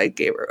right. So I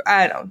gave her.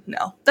 I don't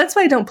know. That's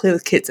why I don't play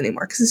with kids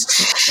anymore because it's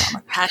too much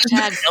drama.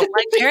 Hashtag don't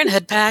like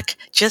parenthood pack.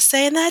 Just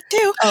saying that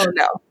too. Oh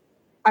no,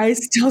 I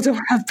still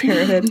don't have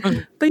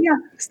parenthood. But yeah,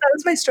 so that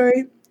was my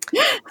story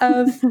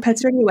of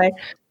pets running away.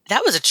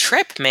 That was a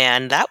trip,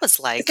 man. That was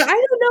like, So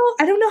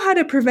I don't know how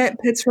to prevent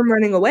pets from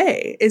running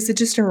away. Is it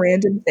just a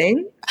random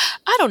thing?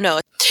 I don't know.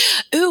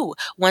 Ooh,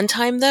 one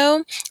time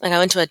though, like I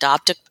went to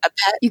adopt a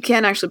pet. You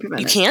can actually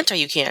prevent You it. can't, or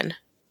you can.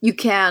 You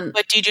can.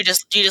 But do you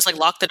just like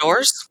lock the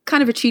doors?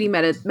 Kind of a cheating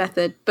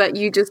method, but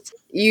you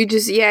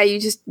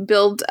just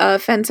build a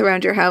fence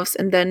around your house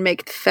and then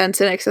make the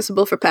fence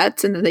inaccessible for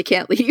pets, and then they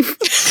can't leave.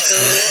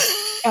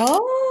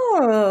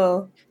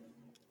 Oh.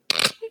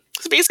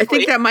 So I basically,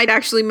 think that might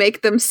actually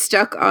make them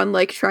stuck on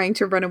like trying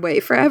to run away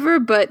forever,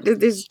 but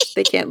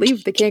they can't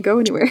leave. They can't go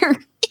anywhere.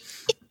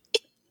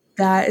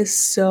 That is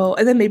so.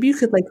 And then maybe you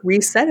could like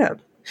reset him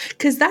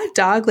because that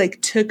dog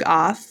like took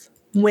off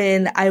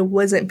when I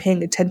wasn't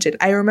paying attention.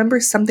 I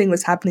remember something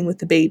was happening with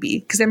the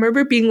baby because I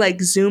remember being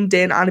like zoomed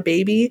in on a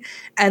baby,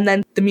 and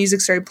then the music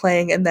started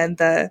playing, and then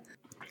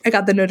I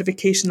got the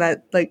notification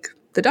that like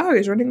the dog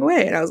is running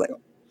away, and I was like,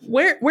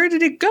 where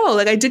did it go?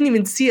 Like I didn't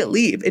even see it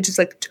leave. It just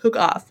like took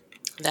off.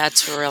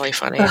 that's really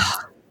funny.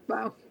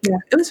 Wow. Yeah,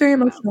 it was very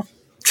emotional.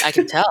 I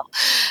can tell.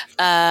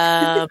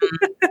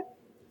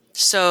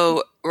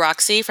 So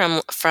Roxy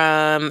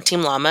from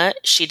Team Llama,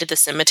 she did the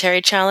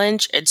cemetery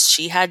challenge, and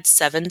she had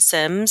 7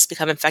 Sims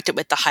become infected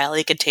with the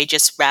highly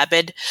contagious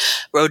rabid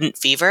rodent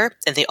fever,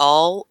 and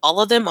all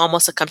of them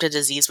almost succumbed to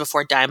disease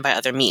before dying by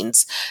other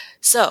means.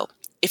 So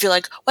if you're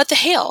like, what the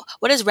hell?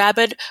 What is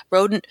rabid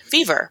rodent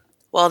fever?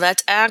 Well,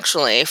 that's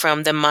actually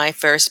from the My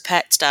First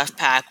Pet stuff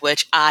pack,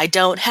 which I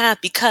don't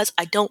have because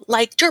I don't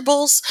like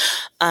gerbils.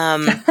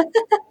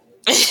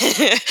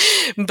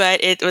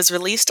 But it was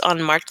released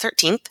on March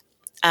 13th.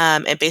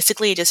 And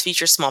basically it just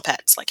features small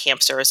pets like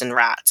hamsters and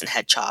rats and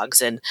hedgehogs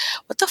and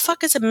what the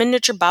fuck is a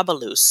miniature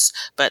babaloose?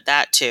 But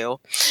that too.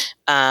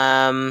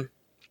 Yeah.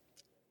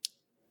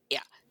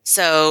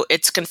 So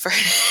it's confirmed.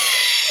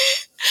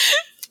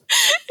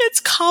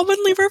 It's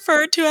commonly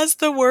referred to as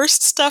the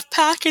worst stuff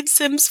pack in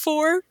Sims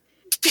 4.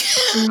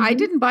 I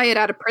didn't buy it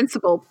out of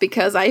principle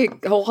because I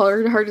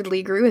wholeheartedly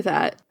agree with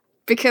that.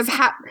 Because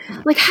half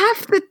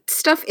the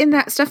stuff in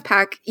that stuff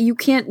pack you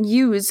can't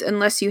use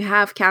unless you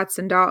have cats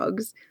and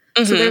dogs.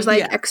 So there's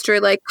like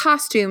extra like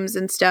costumes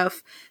and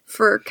stuff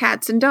for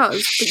cats and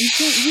dogs, but you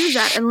can't use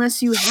that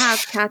unless you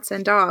have cats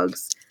and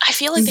dogs. I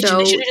feel like they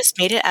should have just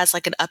made it as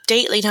like an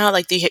update. Like, you know how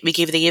like they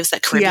gave us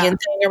that Caribbean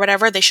thing or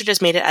whatever. They should have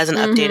just made it as an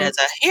update, as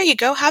a here you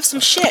go, have some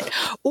shit.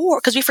 Or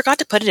because we forgot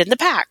to put it in the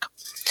pack.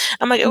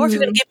 I'm like, or if you're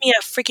gonna give me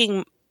a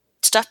freaking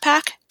stuff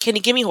pack, can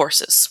you give me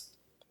horses?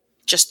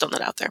 Just throwing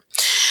that out there.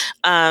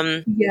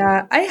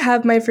 Yeah, I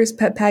have My First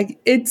Pet pack.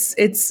 It's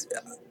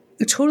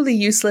totally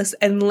useless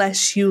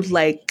unless you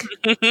like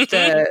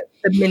the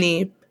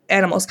mini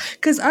animals.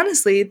 Because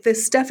honestly,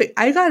 this stuff,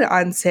 I got it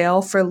on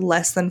sale for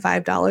less than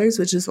 $5,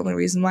 which is the only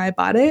reason why I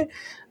bought it.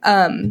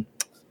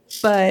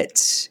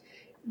 But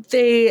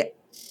the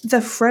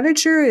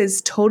furniture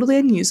is totally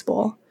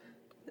unusable.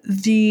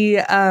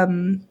 The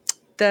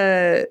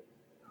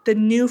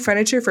new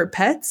furniture for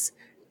pets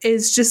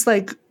is just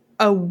like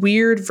a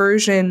weird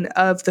version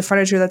of the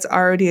furniture that's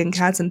already in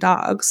cats and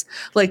dogs.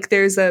 Like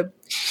there's a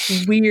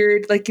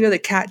weird, like, you know, the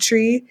cat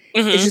tree.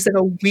 It's just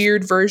like a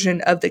weird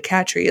version of the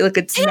cat tree. Like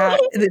it's not,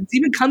 it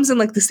even comes in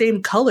like the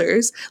same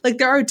colors. Like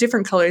there are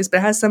different colors, but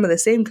it has some of the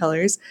same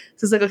colors.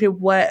 So it's like, okay,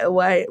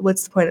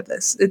 what's the point of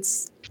this?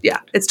 It's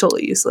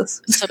totally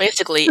useless. So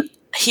basically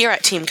here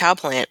at Team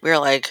Cowplant, we're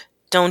like,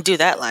 don't do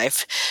that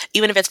life.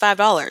 Even if it's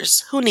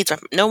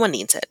 $5, no one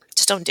needs it.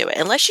 Just don't do it.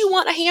 Unless you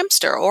want a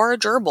hamster or a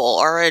gerbil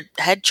or a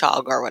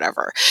hedgehog or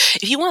whatever.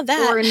 If you want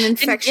that, or an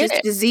infectious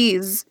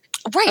disease.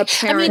 Right.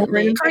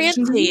 Apparently. I mean,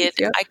 granted,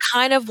 I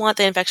kind of want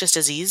the infectious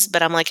disease,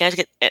 but I'm like, I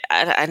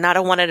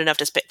don't want it enough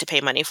to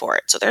pay money for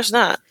it. So there's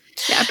not.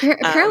 Yeah,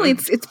 apparently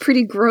it's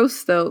pretty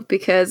gross though,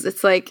 because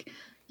it's like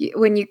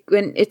when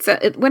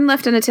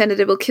left unattended,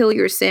 it will kill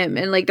your sim,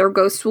 and like their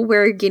ghost will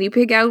wear a guinea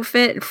pig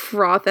outfit and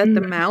froth at the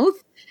mouth.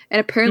 And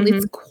apparently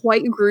it's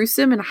quite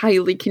gruesome and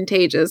highly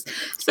contagious.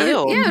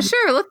 So yeah,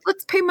 sure,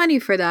 let's pay money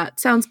for that.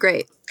 Sounds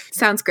great.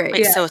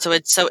 Wait,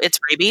 so it's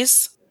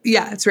rabies?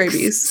 Yeah, it's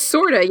rabies.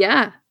 Sorta,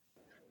 yeah.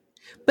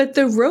 But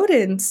the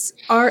rodents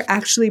are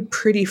actually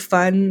pretty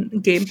fun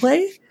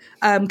gameplay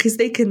because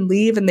they can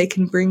leave and they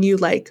can bring you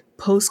like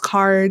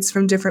postcards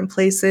from different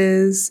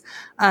places.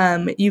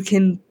 You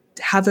can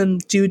have them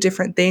do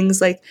different things.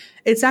 Like,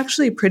 it's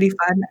actually pretty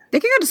fun. They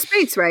can go to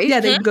space, right? Yeah,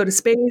 they can go to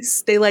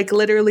space. They like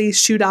literally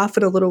shoot off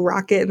in a little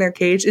rocket in their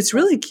cage. It's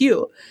really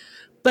cute.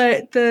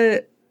 But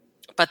the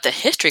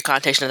history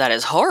connotation of that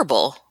is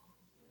horrible.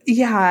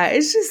 Yeah,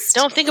 it's just...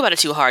 Don't think about it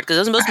too hard,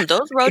 because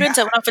those rodents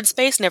that went off in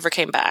space never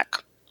came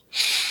back.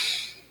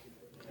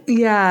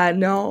 Yeah,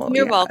 no.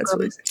 You're welcome.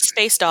 Really...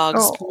 Space dogs.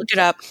 Oh. Look it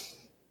up.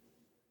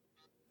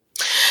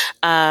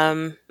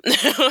 I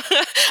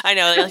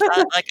know,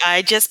 like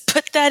I just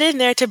put that in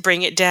there to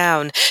bring it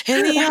down.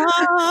 In the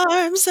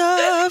arms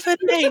of an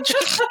angel.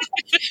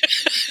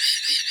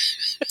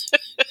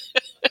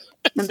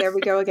 And there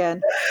we go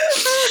again.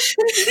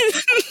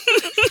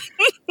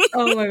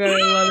 Oh my god,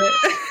 I love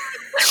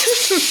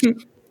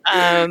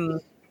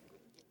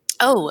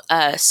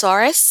it.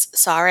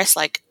 Saurus,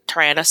 like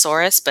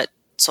Tyrannosaurus, but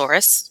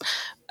Saurus.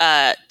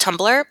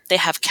 Tumblr, they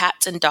have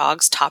cats and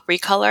dogs top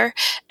recolor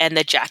and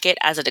the jacket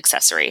as an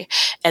accessory.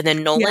 And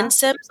then Nolan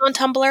Sims on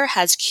Tumblr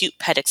has cute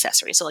pet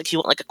accessories. So like if you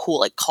want like a cool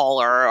like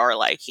collar or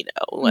like, you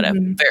know, whatever,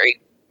 very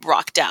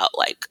rocked out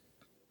like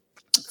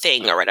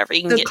thing or whatever.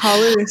 You can the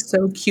collar is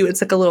so cute.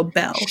 It's like a little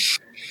bell.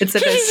 It's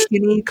like a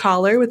skinny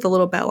collar with a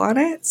little bell on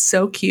it. It's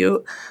so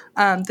cute.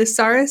 The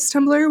Saurus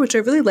Tumblr, which I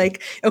really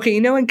like. Okay, you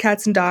know in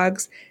cats and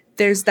dogs,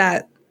 there's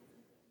that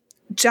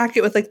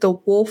jacket with like the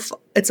wolf.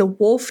 It's a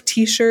wolf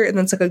t-shirt and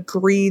then it's like a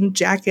green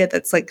jacket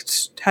that's like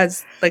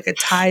has like a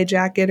tie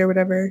jacket or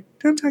whatever. You know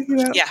what I'm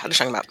talking about? Yeah, I'm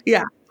talking about.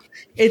 Yeah.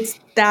 It's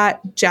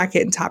that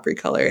jacket and top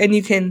recolor. And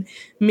you can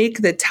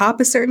make the top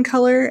a certain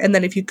color, and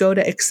then if you go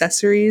to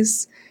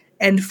accessories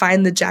and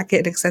find the jacket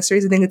and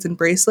accessories, I think it's in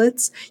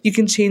bracelets, you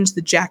can change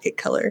the jacket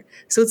color.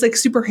 So it's like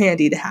super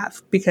handy to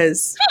have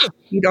because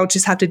you don't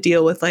just have to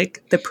deal with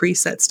like the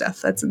preset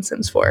stuff that's in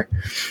Sims 4.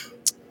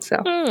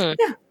 So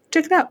yeah,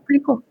 check it out.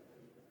 Pretty cool.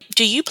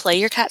 Do you play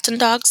your cats and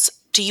dogs?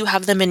 Do you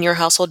have them in your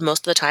household most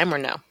of the time or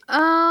no?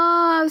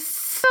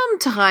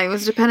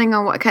 Sometimes, depending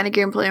on what kind of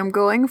gameplay I'm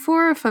going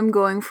for. If I'm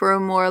going for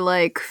a more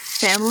like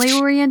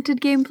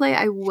family-oriented gameplay,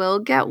 I will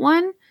get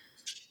one.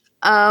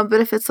 But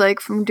if it's like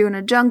from doing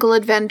a jungle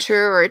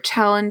adventure or a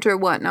challenge or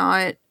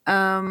whatnot,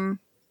 then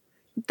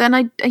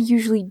I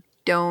usually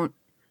don't.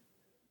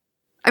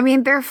 I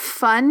mean, they're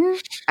fun.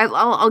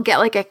 I'll get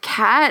like a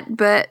cat,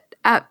 but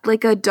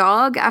like a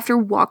dog, after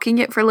walking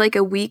it for like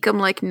a week, I'm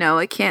like, no,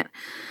 I can't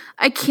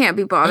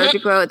be bothered to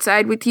go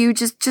outside with you.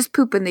 Just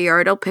poop in the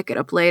yard. I'll pick it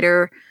up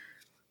later.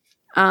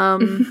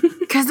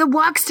 Because the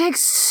walks take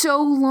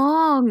so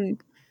long.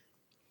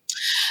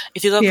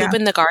 If you go poop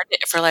in the garden,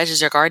 it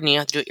fertilizes your garden. You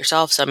have to do it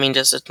yourself. So I mean,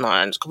 just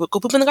go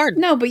poop in the garden.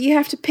 No, but you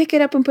have to pick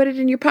it up and put it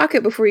in your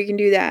pocket before you can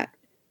do that.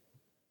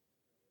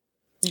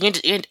 You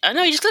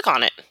just click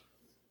on it.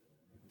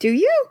 Do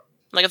you?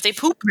 Like if they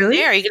poop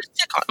there, you can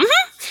just click on.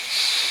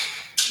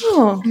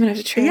 Oh, I'm gonna have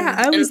to try. Yeah,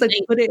 I was like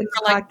put it in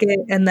the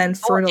pocket and then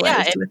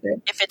fertilize with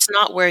it. If it's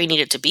not where you need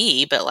it to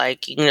be, but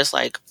like you can just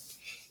like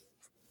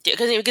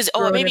because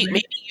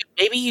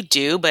maybe you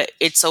do, but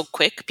it's so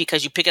quick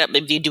because you pick it up,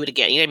 maybe you do it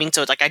again. You know what I mean?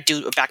 So it's like I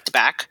do a back to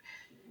back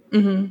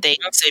thing.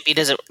 So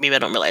maybe I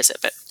don't realize it,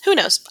 but who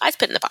knows? I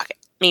put it in the pocket.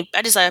 I mean,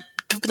 I just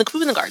poop in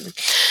the garden.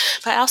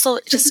 But I also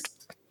just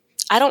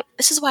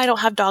this is why I don't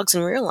have dogs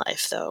in real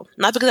life, though.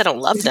 Not because I don't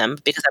love them,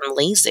 but because I'm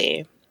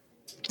lazy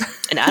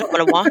and I don't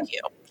want to walk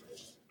you.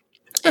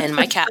 And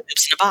my cat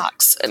lives in a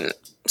box, and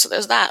so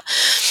there's that.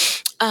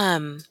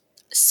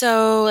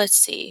 So let's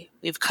see.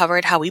 We've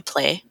covered how we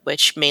play,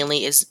 which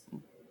mainly is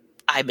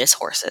I miss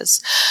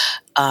horses.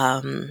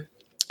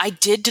 I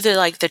did do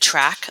the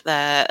track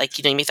that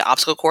you make the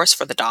obstacle course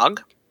for the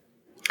dog,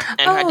 and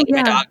tried to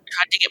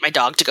get my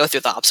dog to go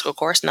through the obstacle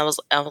course, and I was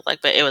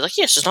like, but it was like,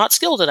 yeah, she's not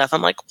skilled enough.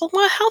 I'm like,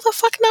 well, how the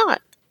fuck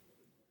not?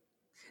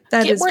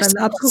 That is fun.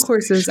 The obstacle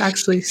course is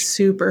actually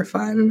super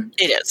fun.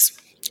 It is.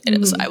 It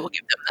is. I will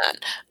give them that.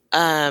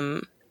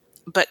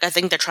 But I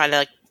think they're trying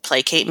to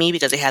placate me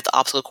because they had the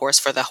obstacle course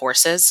for the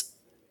horses,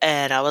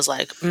 and I was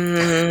like,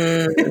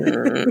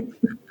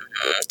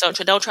 don't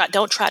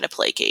try to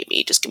placate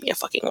me. Just give me a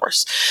fucking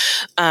horse.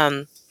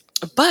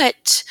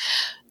 But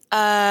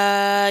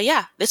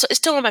it's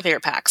still one of my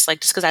favorite packs.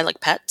 Like just because I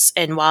like pets,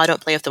 and while I don't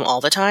play with them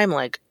all the time,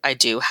 like I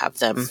do have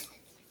them.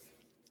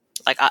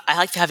 Like I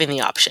like having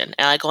the option,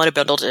 and I go on a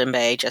Brindleton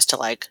Bay just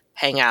to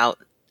hang out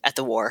at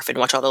the wharf and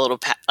watch all the little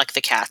the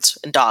cats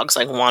and dogs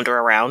wander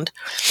around.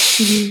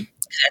 I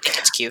think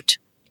it's cute.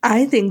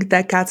 I think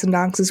that Cats and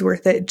Dogs is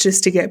worth it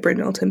just to get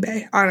Brindleton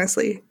Bay.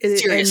 Honestly,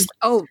 seriously.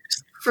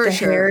 For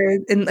sure.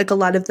 And a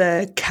lot of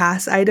the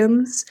CAS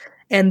items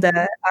and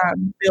the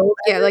build.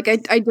 Yeah,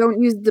 I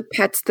don't use the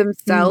pets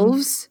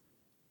themselves,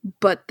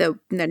 but the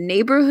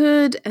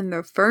neighborhood and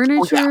the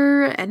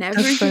furniture and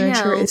everything. The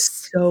furniture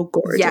is so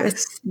gorgeous.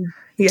 Yes.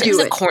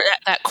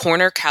 That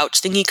corner couch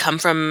thingy come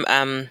from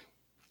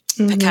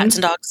the Cats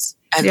and Dogs.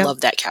 I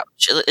love that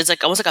couch. It's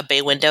almost like a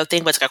bay window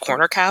thing, but it's like a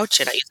corner couch,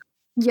 and I use it.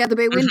 Yeah, the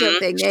bay window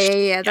thing.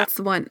 Yeah. That's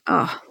the one.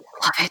 Oh,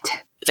 love it.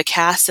 The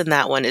cast in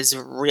that one is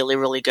really,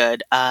 really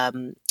good. I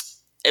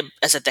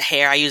said the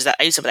hair. I use some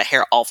of the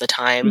hair all the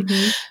time.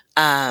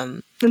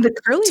 And the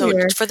curly So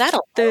hair, for that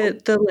alone,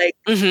 the like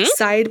Mhm.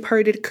 side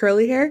parted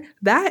curly hair,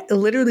 that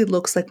literally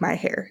looks like my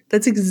hair.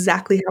 That's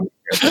exactly how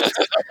my hair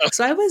looks.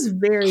 So I was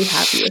very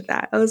happy with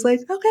that. I was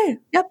like, okay,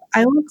 yep,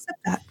 I will accept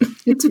that.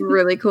 It's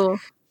really cool.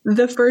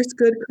 The first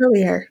good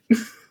curly hair.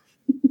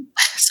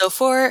 So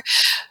for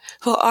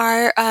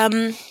our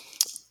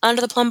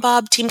Under the Plum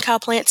Bob Team Cow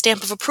Plant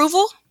stamp of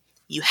approval,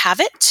 you have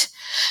it.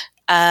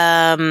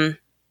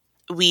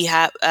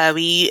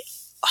 We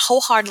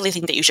wholeheartedly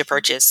think that you should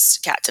purchase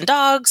Cats and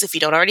Dogs. If you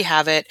don't already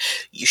have it,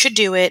 you should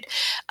do it.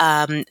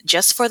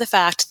 Just for the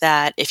fact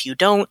that if you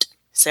don't,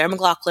 Sarah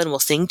McLachlan will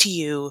sing to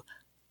you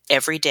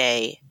every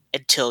day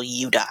until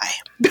you die,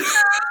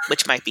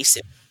 which might be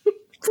soon.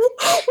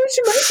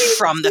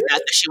 From the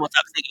fact that she won't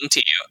stop singing to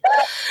you,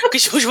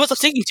 because she won't stop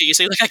singing to you,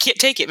 so you're like, I can't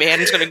take it, man. I'm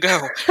just gonna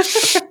go.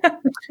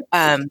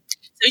 So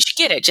you should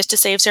get it just to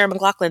save Sarah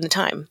McLachlan the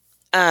time.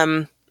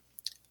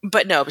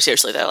 But no, but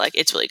seriously though, like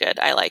it's really good.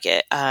 I like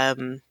it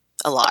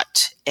a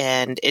lot,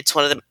 and it's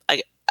one of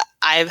the.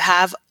 I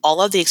have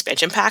all of the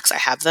expansion packs. I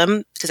have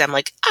them because I'm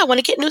like, I want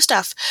to get new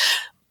stuff,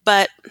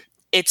 but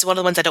it's one of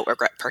the ones I don't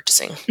regret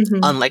purchasing.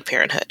 Unlike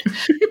Parenthood.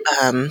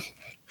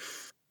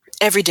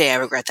 Every day I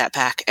regret that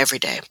pack. Every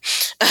day.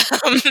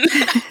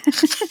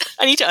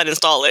 I need to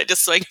uninstall it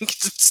just so I can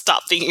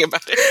stop thinking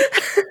about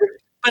it.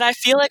 But I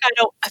feel like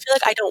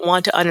I don't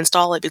want to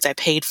uninstall it because I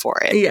paid for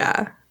it.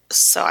 Yeah.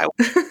 So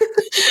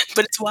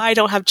but it's why I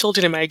don't have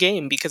children in my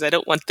game, because I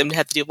don't want them to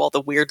have to deal with all the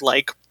weird,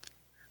 like,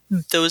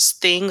 those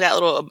things, that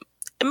little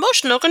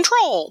emotional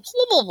control,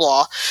 blah, blah,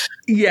 blah.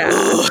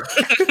 Yeah.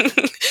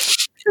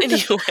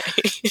 Anyway.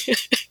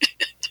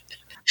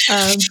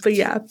 But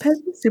yeah, Pets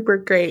is super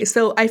great.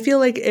 So I feel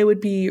like it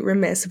would be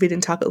remiss if we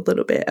didn't talk a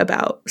little bit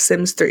about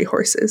Sims 3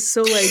 horses.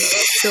 So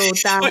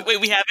that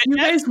wait, we haven't you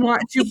yet? guys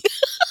want to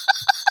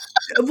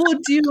well,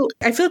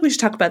 I feel like we should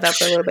talk about that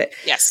for a little bit.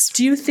 Yes.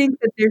 Do you think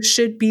that there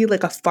should be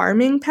like a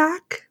farming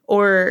pack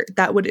or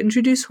that would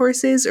introduce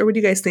horses, or what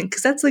do you guys think?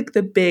 Because that's like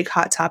the big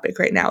hot topic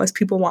right now is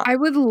people want. I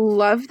would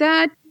love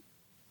that,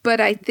 but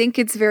I think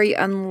it's very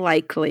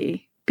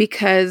unlikely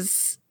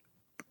because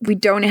we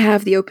don't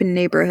have the open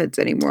neighborhoods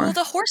anymore. Well,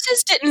 the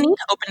horses didn't need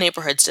open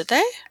neighborhoods, did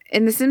they?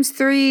 In The Sims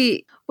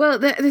 3, well,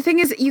 the thing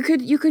is, you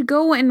could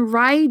go and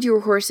ride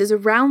your horses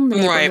around the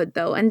neighborhood,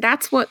 though, and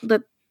that's what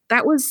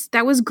that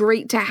was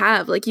great to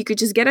have. Like, you could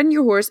just get on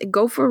your horse and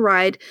go for a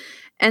ride,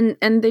 and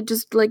they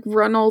just like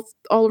run all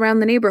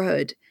around the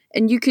neighborhood,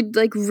 and you could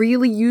like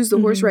really use the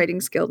horse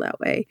riding skill that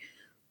way.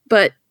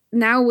 But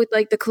now with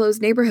like the closed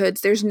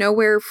neighborhoods, there's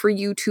nowhere for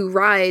you to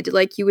ride.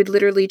 Like, you would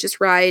literally just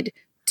ride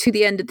to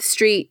the end of the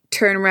street,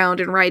 turn around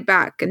and ride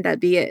back, and that'd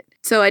be it.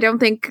 So I don't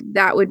think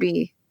that would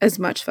be as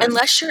much fun.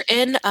 Unless you're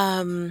in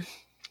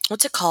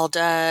what's it called?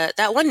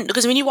 That one,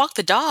 because when you walk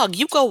the dog,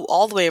 you go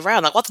all the way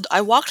around. Like, I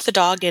walked the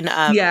dog in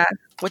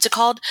what's it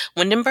called?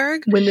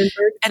 Windenburg.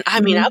 And I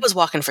mean, I was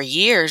walking for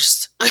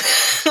years.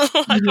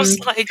 I was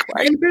like,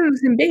 right. And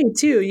Burlington Bay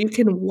too. You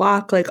can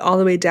walk like all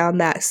the way down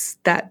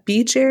that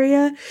beach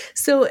area.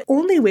 So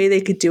only way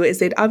they could do it is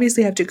they'd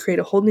obviously have to create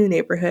a whole new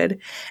neighborhood,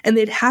 and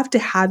they'd have to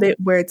have it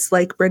where it's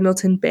like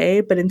Brindleton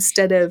Bay, but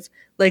instead of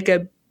like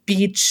a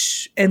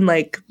beach and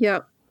like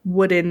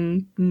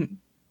wooden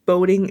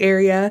boating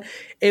area,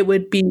 it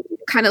would be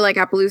kind of like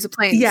Appaloosa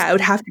Plains. Yeah, it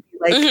would have to be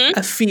like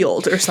a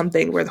field or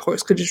something where the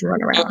horse could just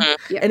run around.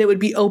 And it would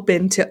be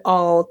open to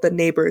all the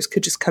neighbors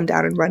could just come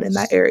down and run in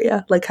that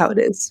area, like how it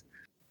is.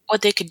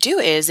 What they could do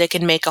is they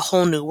could make a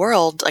whole new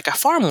world, like a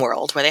farm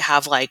world, where they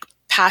have like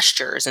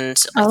pastures and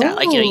stuff like that.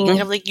 Like, you know, you can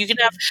have, do you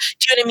know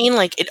what I mean?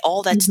 Like,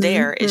 all that's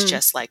there is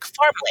just like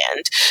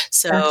farmland.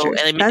 So,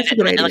 and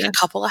like a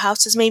couple of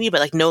houses maybe, but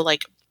like no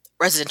like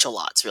residential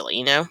lots really,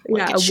 you know?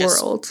 Like, a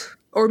world.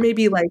 Or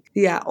maybe like,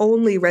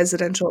 only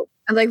residential.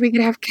 And like we could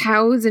have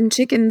cows and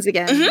chickens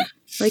again,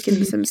 like in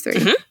The Sims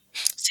 3.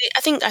 See,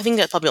 I think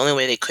that's probably the only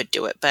way they could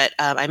do it. But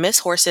I miss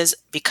horses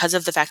because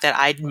of the fact that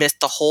I missed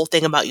the whole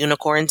thing about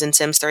unicorns in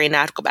Sims 3, and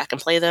I have to go back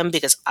and play them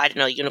because I didn't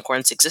know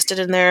unicorns existed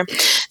in there.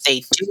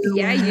 They do.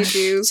 Yeah, you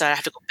do. So I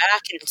have to go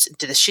back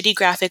into the shitty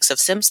graphics of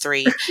Sims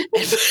 3 so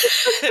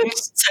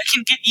I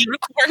can get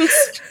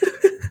unicorns.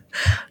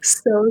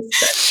 So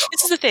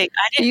this is the thing.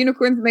 The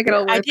unicorns make it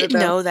all worth it. I didn't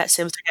know that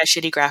Sims 3 had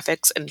shitty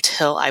graphics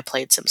until I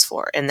played Sims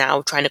 4, and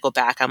now trying to go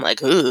back, I'm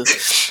like, ooh.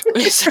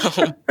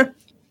 So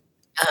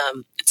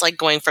it's like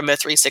going from a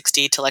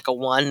 360 to like a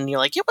 1, and you're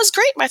like, it was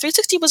great. My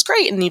 360 was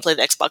great. And then you play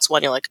the Xbox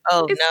One, you're like,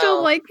 oh no. I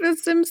still like the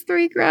Sims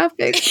 3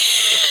 graphics.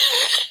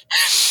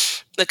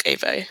 Look,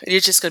 Ava, you're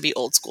just gonna be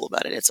old school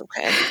about it. It's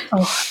okay.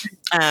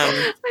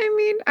 I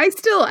mean, I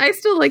still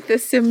like the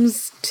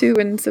Sims 2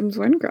 and Sims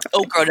 1 graphics.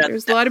 Oh, grown up.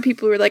 There's a lot of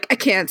people who are like, I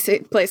can't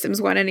play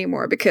Sims 1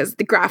 anymore because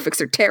the graphics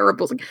are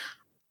terrible. Like,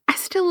 I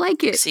still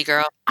like it. See,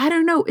 girl. I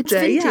don't know. It's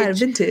vintage. Yeah,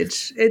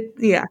 vintage.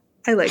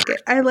 I like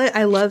it.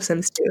 I love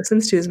Sims 2.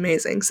 Sims 2 is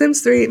amazing.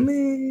 Sims 3,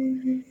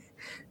 meh.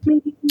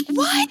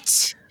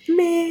 What?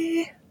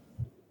 Meh.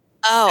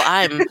 Oh,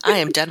 I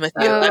am done with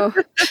you. Oh.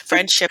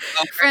 Friendship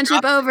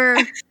over.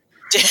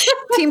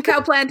 Team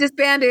Cow Plant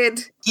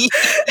disbanded.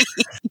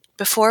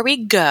 before we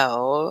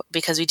go,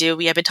 because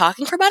we have been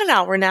talking for about an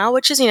hour now,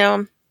 which is,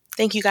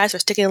 thank you guys for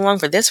sticking along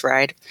for this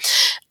ride.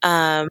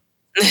 It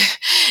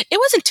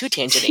wasn't too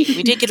tangenty.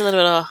 We did get a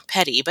little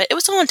petty, but it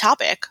was still on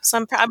topic.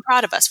 So I'm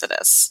proud of us for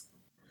this.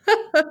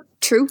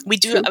 True. We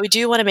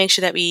do want to make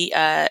sure that we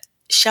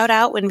shout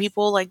out when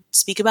people like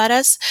speak about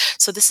us.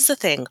 So this is the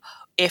thing.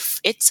 If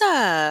it's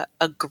a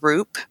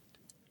group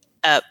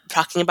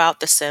talking about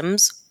The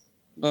Sims,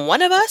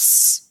 one of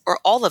us or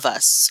all of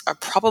us are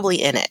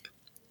probably in it.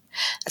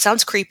 That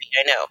sounds creepy,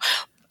 I know.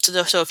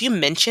 So if you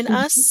mention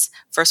us,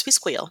 first we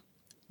squeal,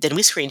 then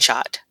we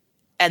screenshot,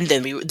 and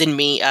then we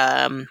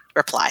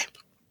reply.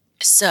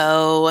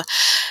 So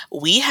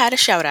we had a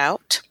shout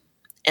out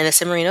in the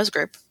Simmerinos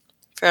group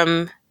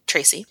from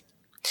Tracy,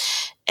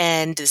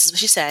 and this is what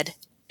she said.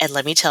 And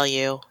let me tell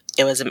you,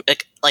 it was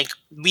like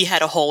we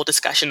had a whole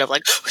discussion of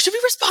like, should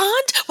we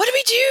respond? What do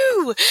we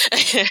do?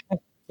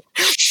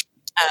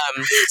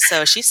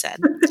 So she said,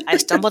 I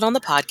stumbled on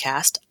the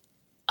podcast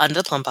Under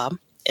the Plum Bob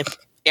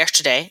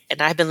yesterday,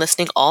 and I've been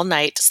listening all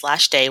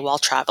night/day while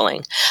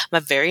traveling. I'm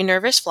a very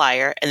nervous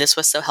flyer, and this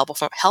was so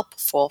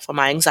helpful for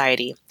my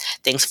anxiety.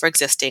 Thanks for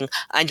existing.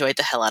 I enjoyed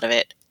the hell out of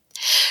it.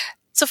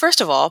 So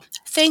first of all,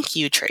 thank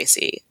you,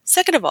 Tracy.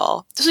 Second of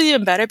all, this was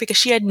even better because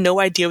she had no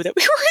idea that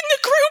we were in the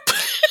group.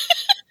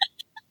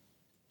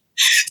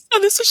 So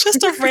this was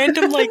just a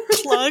random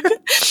plug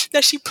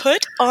that she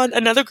put on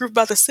another group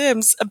about The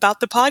Sims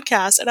about the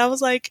podcast, and I was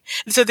like,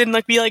 so then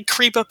we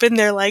creep up in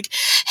there like,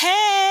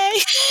 hey.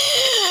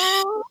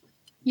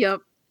 Yep.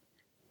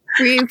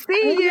 We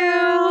see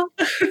you.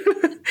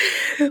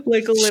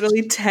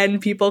 Literally 10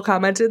 people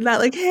commented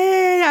that,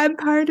 hey, I'm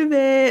part of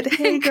it.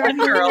 Hey,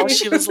 girl,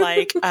 she was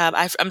like,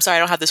 I'm sorry, I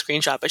don't have the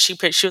screenshot, but she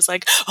was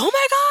like, oh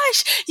my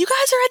gosh, you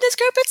guys are in this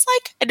group. It's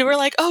and we're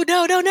like, oh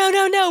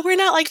no, we're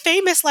not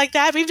famous like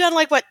that. We've done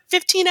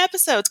 15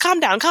 episodes. Calm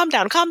down.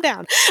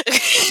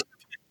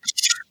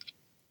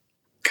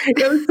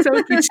 It was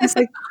so cute. She's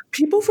like,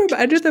 people from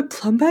Under the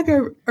Plum Bag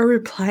are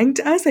replying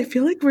to us. I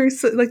feel like we're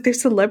they're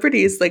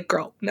celebrities.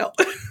 Girl, no.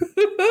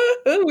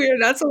 We are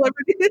not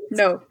celebrities.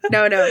 No.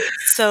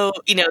 So,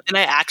 then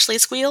I actually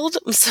squealed.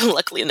 So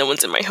luckily no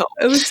one's in my home.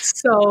 It was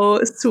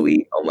so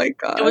sweet. Oh my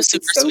God. It was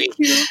super sweet.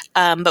 Cute.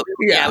 But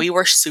yeah, we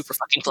were super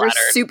fucking flattered.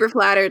 We're super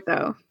flattered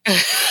though.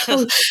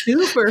 Oh,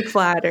 super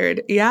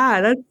flattered. Yeah,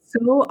 that's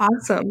so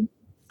awesome.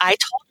 I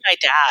told my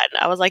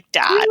dad, I was like,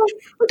 Dad.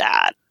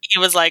 He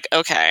was like,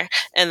 okay.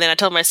 And then I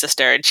told my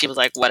sister, and she was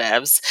like,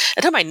 whatevs.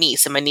 I told my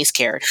niece, and my niece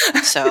cared.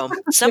 So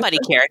somebody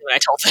cared when I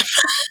told them.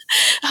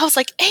 I was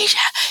like, Asia,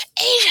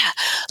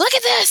 look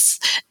at this.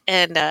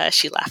 And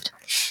she laughed.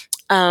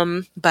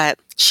 But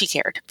she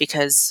cared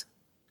because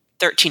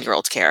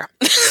 13-year-olds care.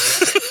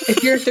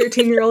 If you're a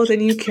 13-year-old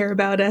and you care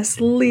about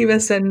us, leave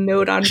us a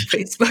note on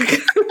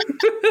Facebook.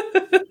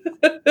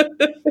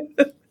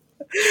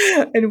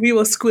 And we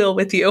will squeal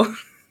with you.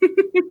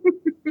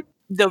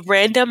 The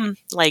random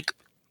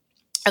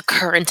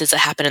occurrences that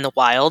happen in the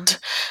wild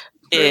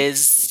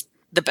is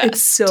the best.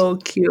 It's so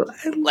cute.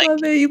 I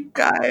love it, you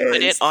guys.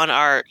 Put it on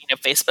our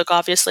Facebook,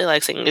 obviously,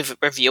 saying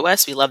review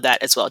us. We love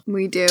that as well.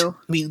 We do.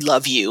 We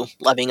love you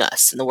loving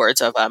us, in the words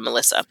of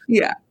Melissa.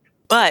 Yeah.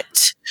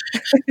 But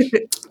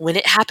when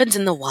it happens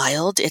in the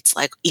wild, it's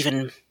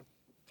even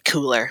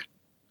cooler,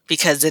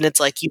 because then it's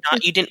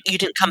you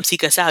didn't come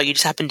seek us out. You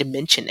just happened to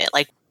mention it.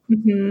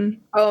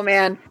 Oh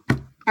man,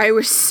 I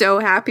was so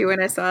happy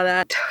when I saw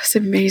that. That was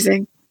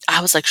amazing. I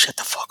was like, shut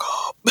the fuck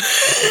up.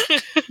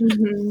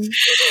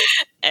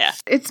 Yeah.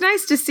 It's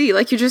nice to see.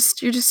 You're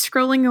just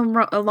scrolling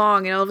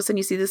along, and all of a sudden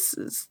you see this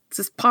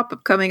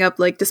pop-up coming up,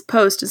 this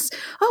post is,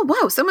 oh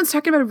wow, someone's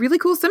talking about a really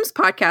cool Sims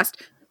podcast.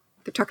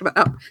 They're talking about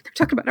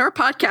our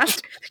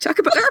podcast. They talk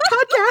about our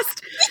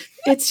podcast.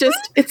 It's just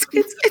it's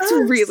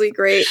really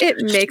great. It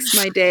makes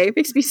my day. It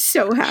makes me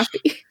so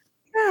happy.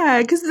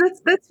 Yeah, because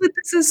that's what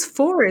this is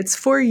for. It's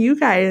for you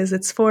guys.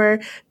 It's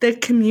for the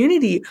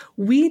community.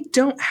 We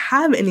don't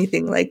have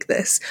anything like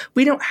this.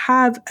 We don't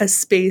have a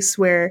space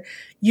where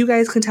you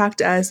guys can talk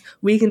to us.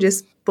 We can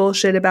just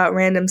bullshit about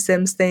random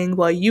Sims thing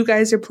while you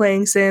guys are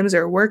playing Sims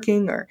or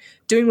working or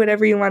doing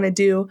whatever you want to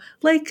do.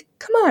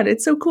 Come on,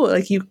 it's so cool.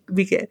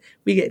 We get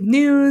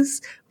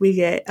news, we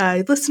get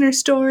listener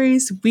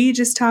stories. We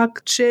just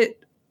talk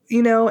shit,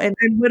 and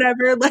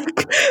whatever. We just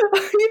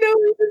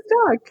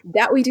talk.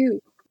 That we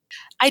do.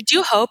 I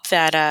do hope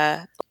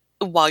that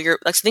while you're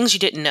things you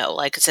didn't know,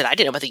 like I said, I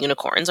didn't know about the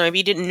unicorns, or maybe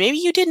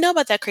you didn't know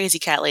about that crazy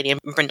cat lady in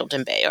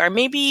Brindleton Bay, or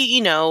maybe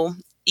you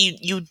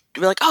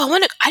were like,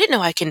 oh, I didn't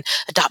know I can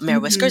adopt mare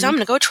whiskers. I'm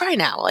gonna go try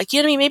now.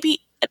 You know what I mean? Maybe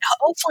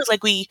hopefully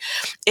we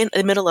in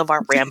the middle of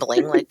our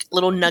rambling,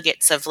 little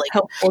nuggets of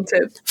helpful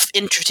tips,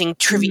 interesting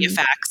trivia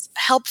facts,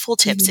 helpful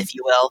tips, if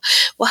you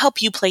will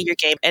help you play your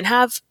game and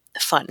have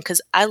fun, because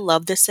I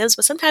love The Sims,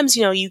 but sometimes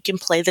you can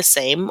play the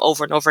same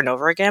over and over and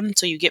over again,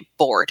 so you get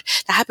bored.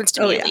 That happens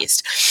to me at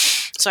least.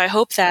 So I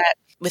hope that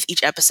with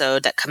each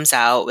episode that comes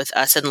out with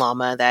us and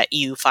Llama, that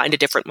you find a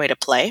different way to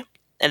play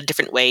and a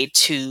different way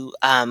to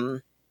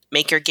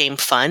make your game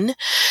fun.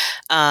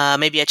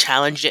 Maybe a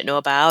challenge you didn't know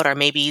about, or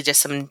maybe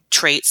just some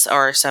traits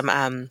or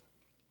some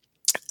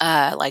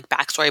like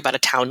backstory about a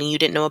townie you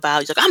didn't know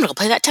about. He's like, I'm gonna go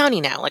play that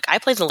townie now. Like I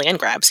played the land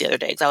grabs the other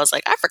day because I was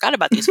like, I forgot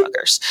about these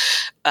fuckers.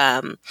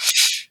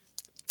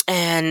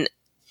 And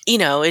you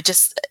know, I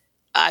just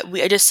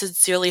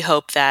sincerely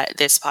hope that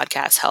this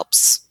podcast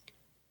helps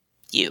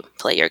you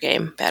play your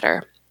game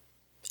better.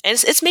 And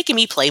it's making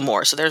me play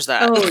more, so there's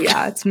that. Oh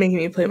yeah, it's making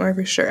me play more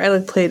for sure. I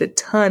like played a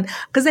ton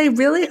because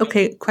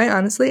quite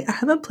honestly, I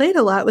haven't played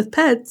a lot with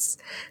pets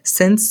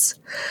since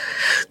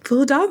the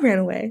little dog ran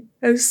away.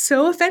 I was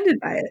so offended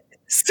by it.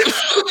 So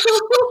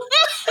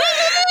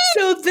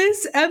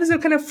this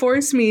episode kind of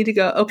forced me to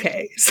go,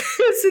 okay, so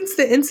since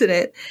the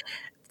incident,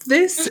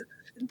 this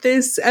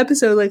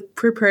episode, like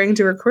preparing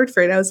to record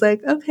for it, I was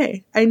like,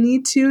 okay, I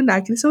need to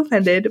not get so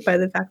offended by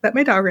the fact that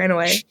my dog ran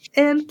away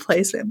and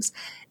play Sims.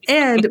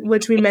 And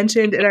which we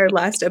mentioned in our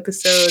last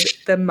episode,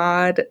 the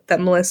mod that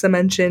Melissa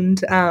mentioned,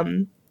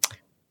 the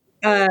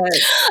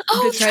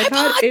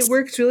tripod, it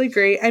works really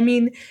great. I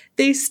mean,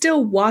 they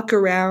still walk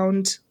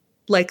around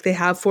like they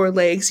have 4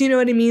 legs. You know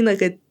what I mean?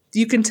 Like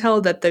you can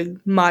tell that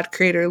the mod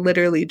creator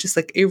literally just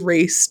like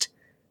erased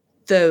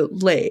the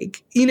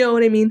leg. You know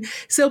what I mean?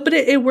 So, but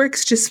it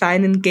works just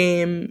fine in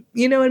game.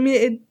 You know what I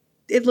mean?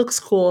 It looks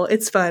cool.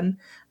 It's fun.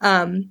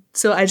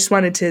 So I just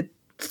wanted to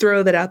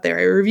throw that out there.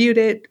 I reviewed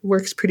it.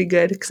 Works pretty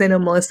good because I know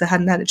Melissa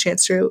hadn't had a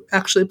chance to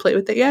actually play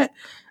with it yet.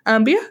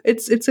 But yeah,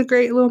 it's a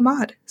great little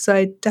mod. So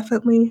I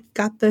definitely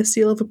got the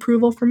seal of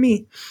approval from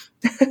me.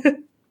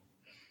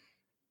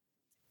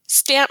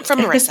 Stamp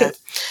from Marissa.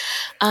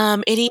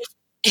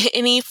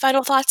 Any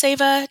final thoughts,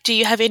 Ava? Do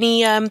you have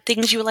any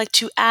things you would like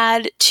to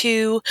add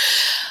to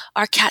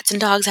our cats and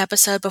dogs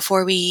episode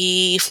before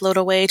we float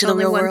away to the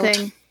real world?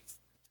 Thing.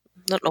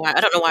 I don't know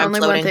why I'm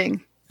floating. Only one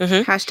thing.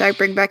 Mm-hmm. Hashtag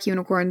bring back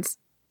unicorns.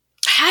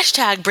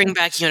 Hashtag bring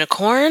back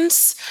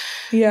unicorns.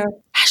 Yeah.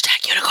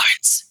 Hashtag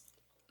unicorns.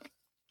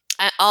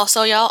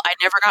 Also, y'all, I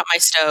never got my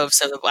stove,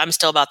 so I'm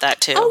still about that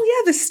too. Oh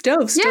yeah, the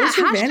stove. Stoves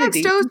for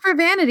vanity. Stoves for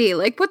vanity.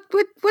 Like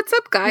what's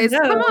up, guys? No.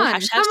 Come on.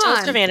 Hashtag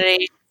stoves for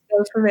vanity.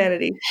 Stoves for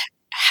vanity.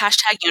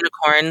 Hashtag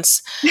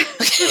unicorns.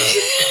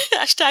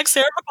 Hashtag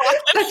Sarah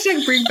McLachlan.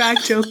 Hashtag bring back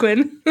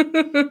Joaquin.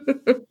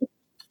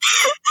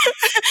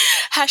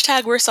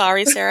 Hashtag we're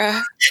sorry,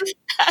 Sarah.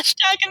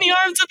 Hashtag in the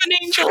arms of an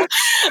angel.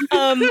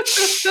 I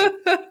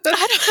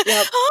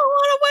don't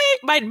want to wait.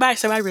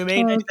 My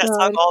roommate does that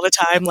song all the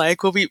time.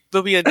 Like we'll be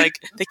in like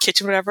the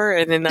kitchen, or whatever,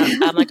 and then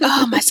I'm like,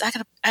 oh my,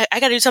 I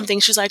gotta do something.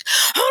 She's like,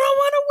 I don't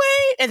want to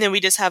wait, and then we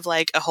just have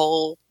like a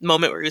whole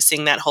moment where we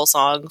sing that whole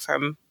song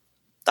from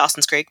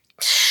Dawson's Creek.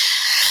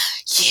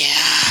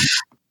 Yeah.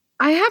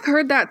 I have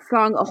heard that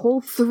song a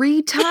whole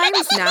 3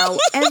 times now,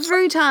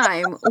 every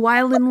time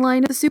while in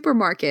line at the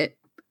supermarket.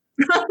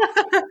 Don't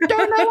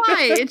know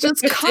why. It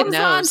just comes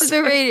on to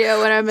the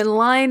radio when I'm in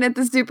line at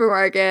the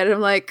supermarket.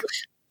 I'm like,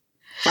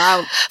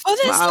 wow. For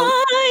this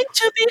line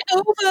to be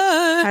over.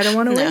 I don't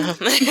want to wait.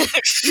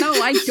 No,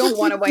 I don't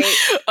want to wait.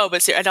 Oh,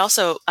 but seriously, and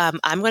also,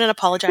 I'm going to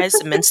apologize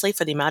immensely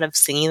for the amount of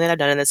singing that I've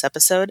done in this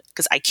episode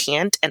because I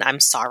can't, and I'm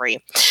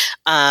sorry.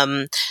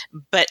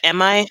 But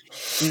am I?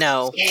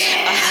 No.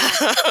 Yeah.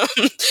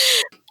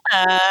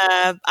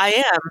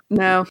 I am.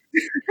 No.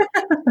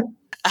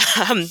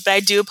 But I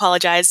do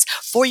apologize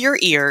for your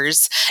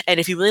ears. And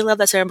if you really love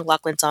that Sarah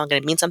McLachlan song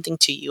and it means something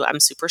to you, I'm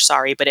super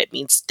sorry, but it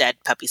means dead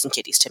puppies and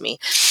kitties to me.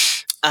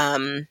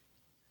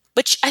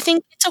 But I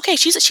think it's okay.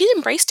 She's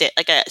embraced it.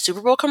 Like a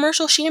Super Bowl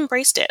commercial, she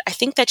embraced it. I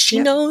think that she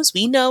knows,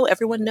 we know,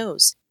 everyone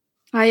knows.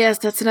 Ah, yes,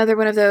 that's another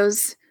one of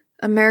those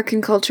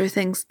American culture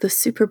things, the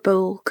Super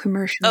Bowl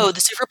commercial. Oh,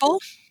 the Super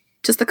Bowl?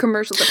 Just the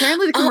commercials.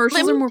 Apparently the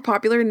commercials are more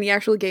popular than the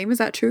actual game. Is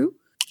that true?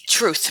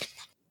 Truth.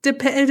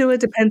 It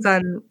depends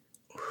on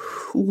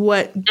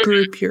what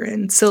group you're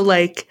in. So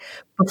like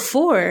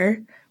before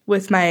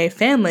with my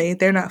family,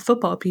 they're not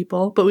football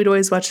people, but we'd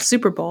always watch the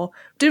Super Bowl.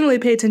 Didn't really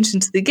pay attention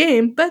to the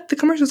game, but the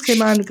commercials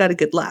came on and got a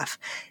good laugh.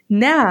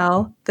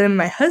 Now that I'm in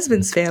my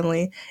husband's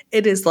family,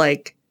 it is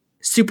like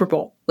Super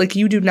Bowl. Like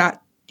you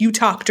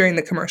talk during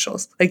the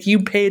commercials. Like you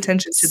pay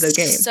attention to the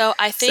game. So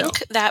I think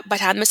that by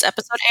the time this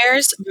episode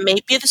airs,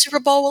 maybe the Super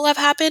Bowl will have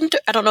happened.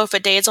 I don't know if a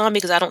day it's on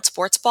because I don't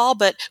sports ball,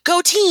 but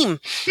go team!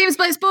 Teams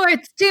play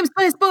sports! Teams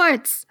play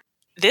sports!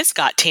 This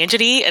got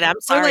tangenty, and I'm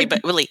sorry,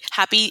 but really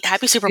happy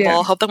Super Bowl.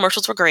 Yeah. Hope the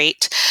commercials were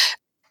great.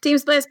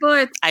 Teams play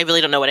sports. I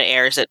really don't know when it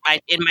airs. It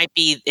might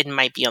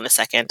be on the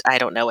 2nd. I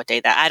don't know what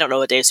day I don't know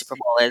what day Super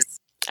Bowl is.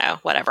 Oh,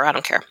 whatever. I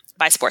don't care.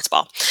 Buy sports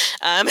ball.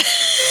 Okay.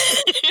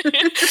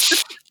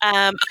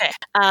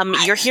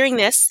 You're hearing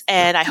this,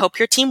 and I hope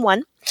your team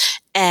won.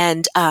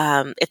 And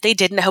if they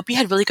didn't, I hope you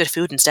had really good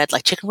food instead,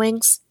 like chicken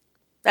wings.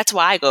 That's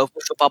why I go for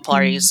football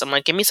parties. I'm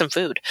like, give me some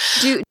food.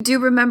 Do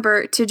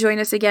remember to join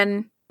us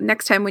again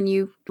next time when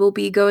you will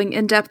be going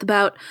in depth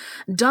about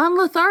Don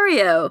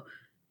Lothario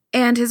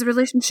and his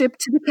relationship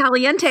to the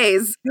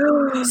Calientes.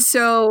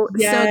 So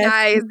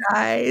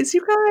guys,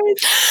 you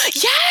guys.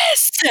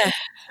 Yes.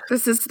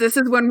 This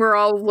is when we're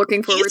all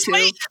looking forward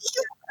to.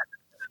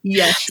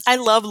 Yes. I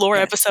love lore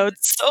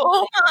episodes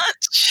so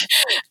much.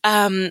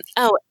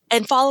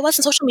 And follow us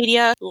on social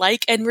media,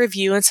 like and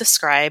review and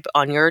subscribe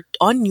on your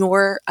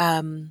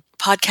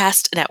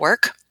podcast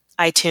network.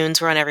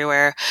 iTunes, we're on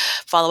everywhere.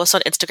 Follow us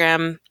on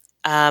Instagram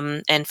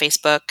and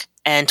Facebook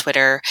and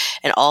Twitter,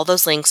 and all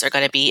those links are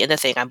going to be in the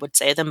thing. I would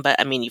say them, but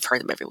I mean, you've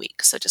heard them every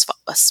week, so just follow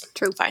us.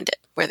 True. Find it.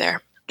 We're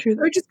there. True.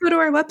 Or just go to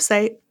our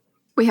website,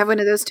 We have one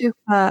of those too.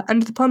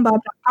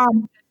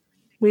 undertheplumbob.com.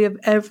 We have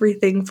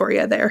everything for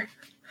you there.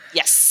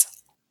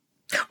 Yes.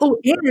 Oh,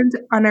 and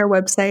on our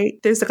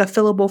website, there's like a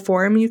fillable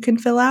form you can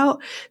fill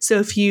out. So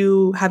if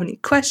you have any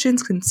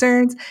questions,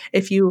 concerns,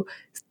 if you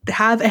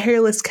have a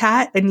hairless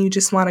cat and you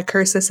just want to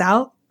curse us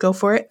out, go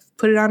for it.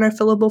 Put it on our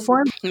fillable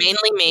form.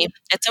 Mainly me.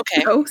 It's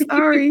okay. Oh,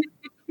 sorry.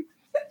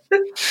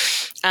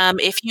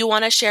 If you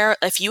want to share,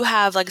 if you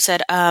have, like I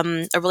said,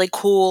 a really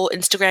cool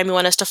Instagram you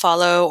want us to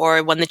follow,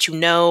 or one that you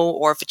know,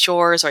 or if it's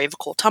yours, or you have a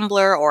cool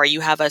Tumblr, or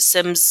you have a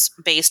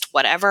Sims-based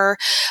whatever,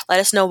 let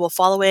us know. We'll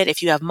follow it.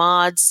 If you have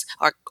mods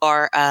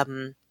or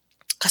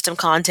custom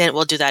content,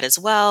 we'll do that as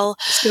well.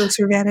 Stoves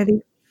for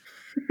vanity.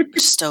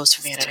 Stoves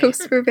for vanity.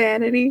 Toast for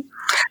vanity.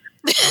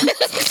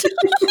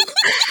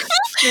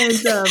 And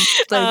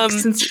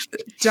since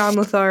John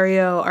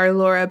Lothario, our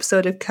lore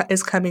episode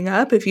is coming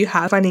up, if you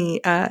have any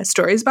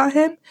stories about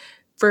him,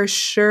 for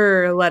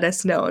sure let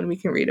us know and we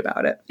can read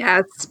about it.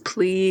 Yes,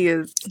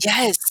 please.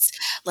 Yes.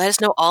 Let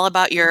us know all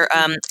about your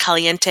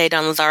Caliente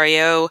Don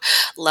Lothario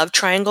love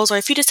triangles, or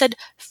if you just said,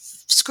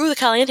 screw the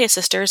Caliente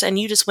sisters, and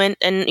you just went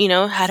and,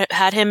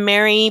 had him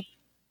marry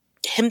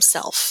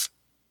himself,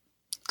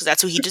 because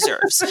that's who he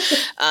deserves.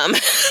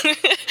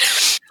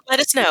 Let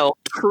us know.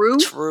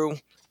 True.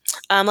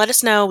 Let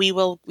us know.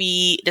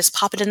 We just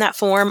pop it in that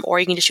form, or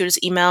you can just shoot us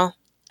an email,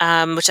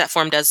 which that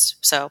form does.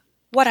 So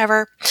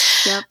whatever.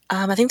 Yep.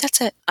 I think that's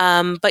it.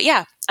 But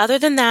yeah, other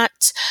than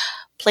that,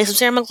 play some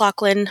Sarah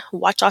McLachlan,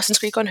 watch Dawson's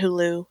Creek on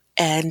Hulu,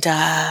 and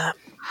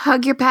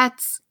hug your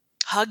pets.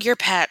 Hug your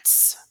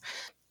pets.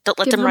 Don't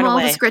let Give them run all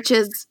away. the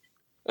scritches.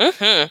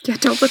 Mm-hmm. Yeah,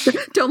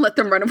 don't let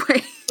them run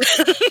away.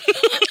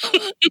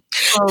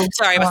 Oh,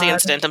 sorry about the God.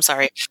 incident. I'm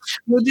sorry.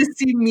 You'll just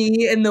see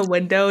me in the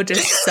window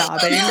just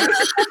sobbing.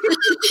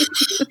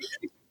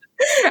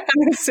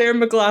 And Sarah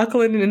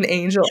McLachlan in an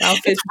angel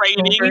outfit. It's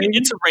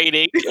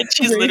raining, and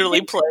she's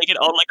literally playing it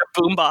on like a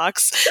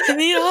boombox.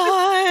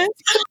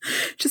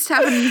 Just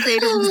having a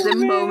Zayden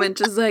Zim moment,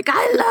 just like,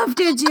 I loved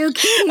it,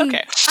 Yuki.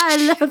 Okay.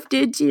 I loved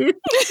it, you.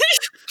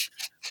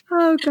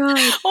 Oh, God.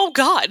 Oh,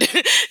 God.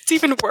 It's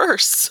even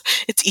worse.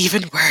 It's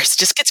even worse.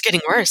 Just keeps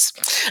getting worse.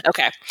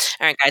 Okay.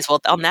 All right, guys. Well,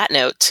 on that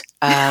note,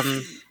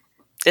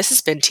 this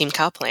has been Team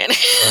Cow Planet.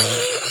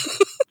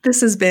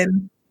 This has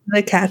been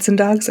the Cats and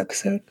Dogs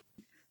episode.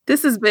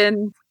 This has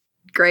been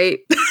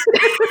great.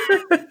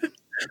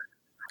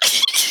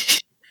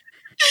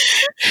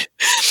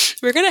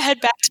 We're going to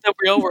head back to the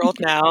real world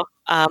now.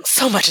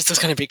 So much of this is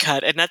going to be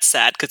cut, and that's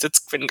sad because it's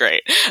been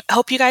great. I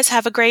hope you guys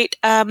have a great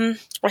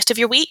rest of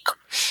your week,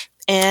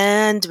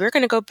 and we're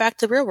going to go back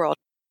to the real world.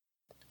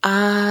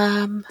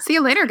 See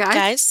you later,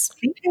 guys.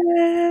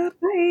 Yeah,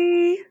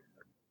 bye.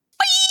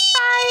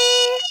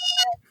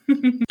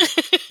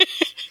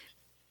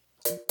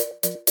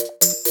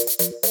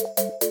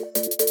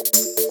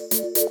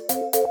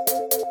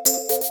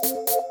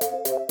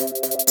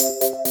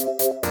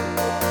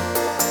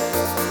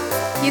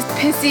 He's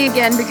pissy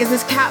again because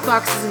his cat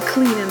box isn't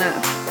clean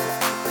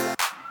enough.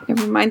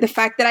 Never mind the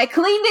fact that I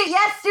cleaned it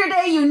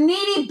yesterday, you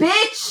needy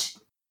bitch!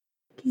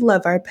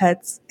 Love our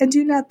pets and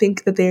do not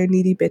think that they are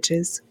needy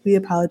bitches. We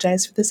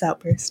apologize for this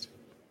outburst.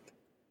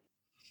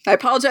 I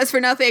apologize for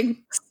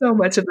nothing. So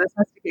much of this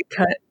has to get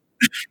cut.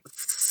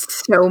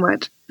 So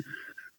much.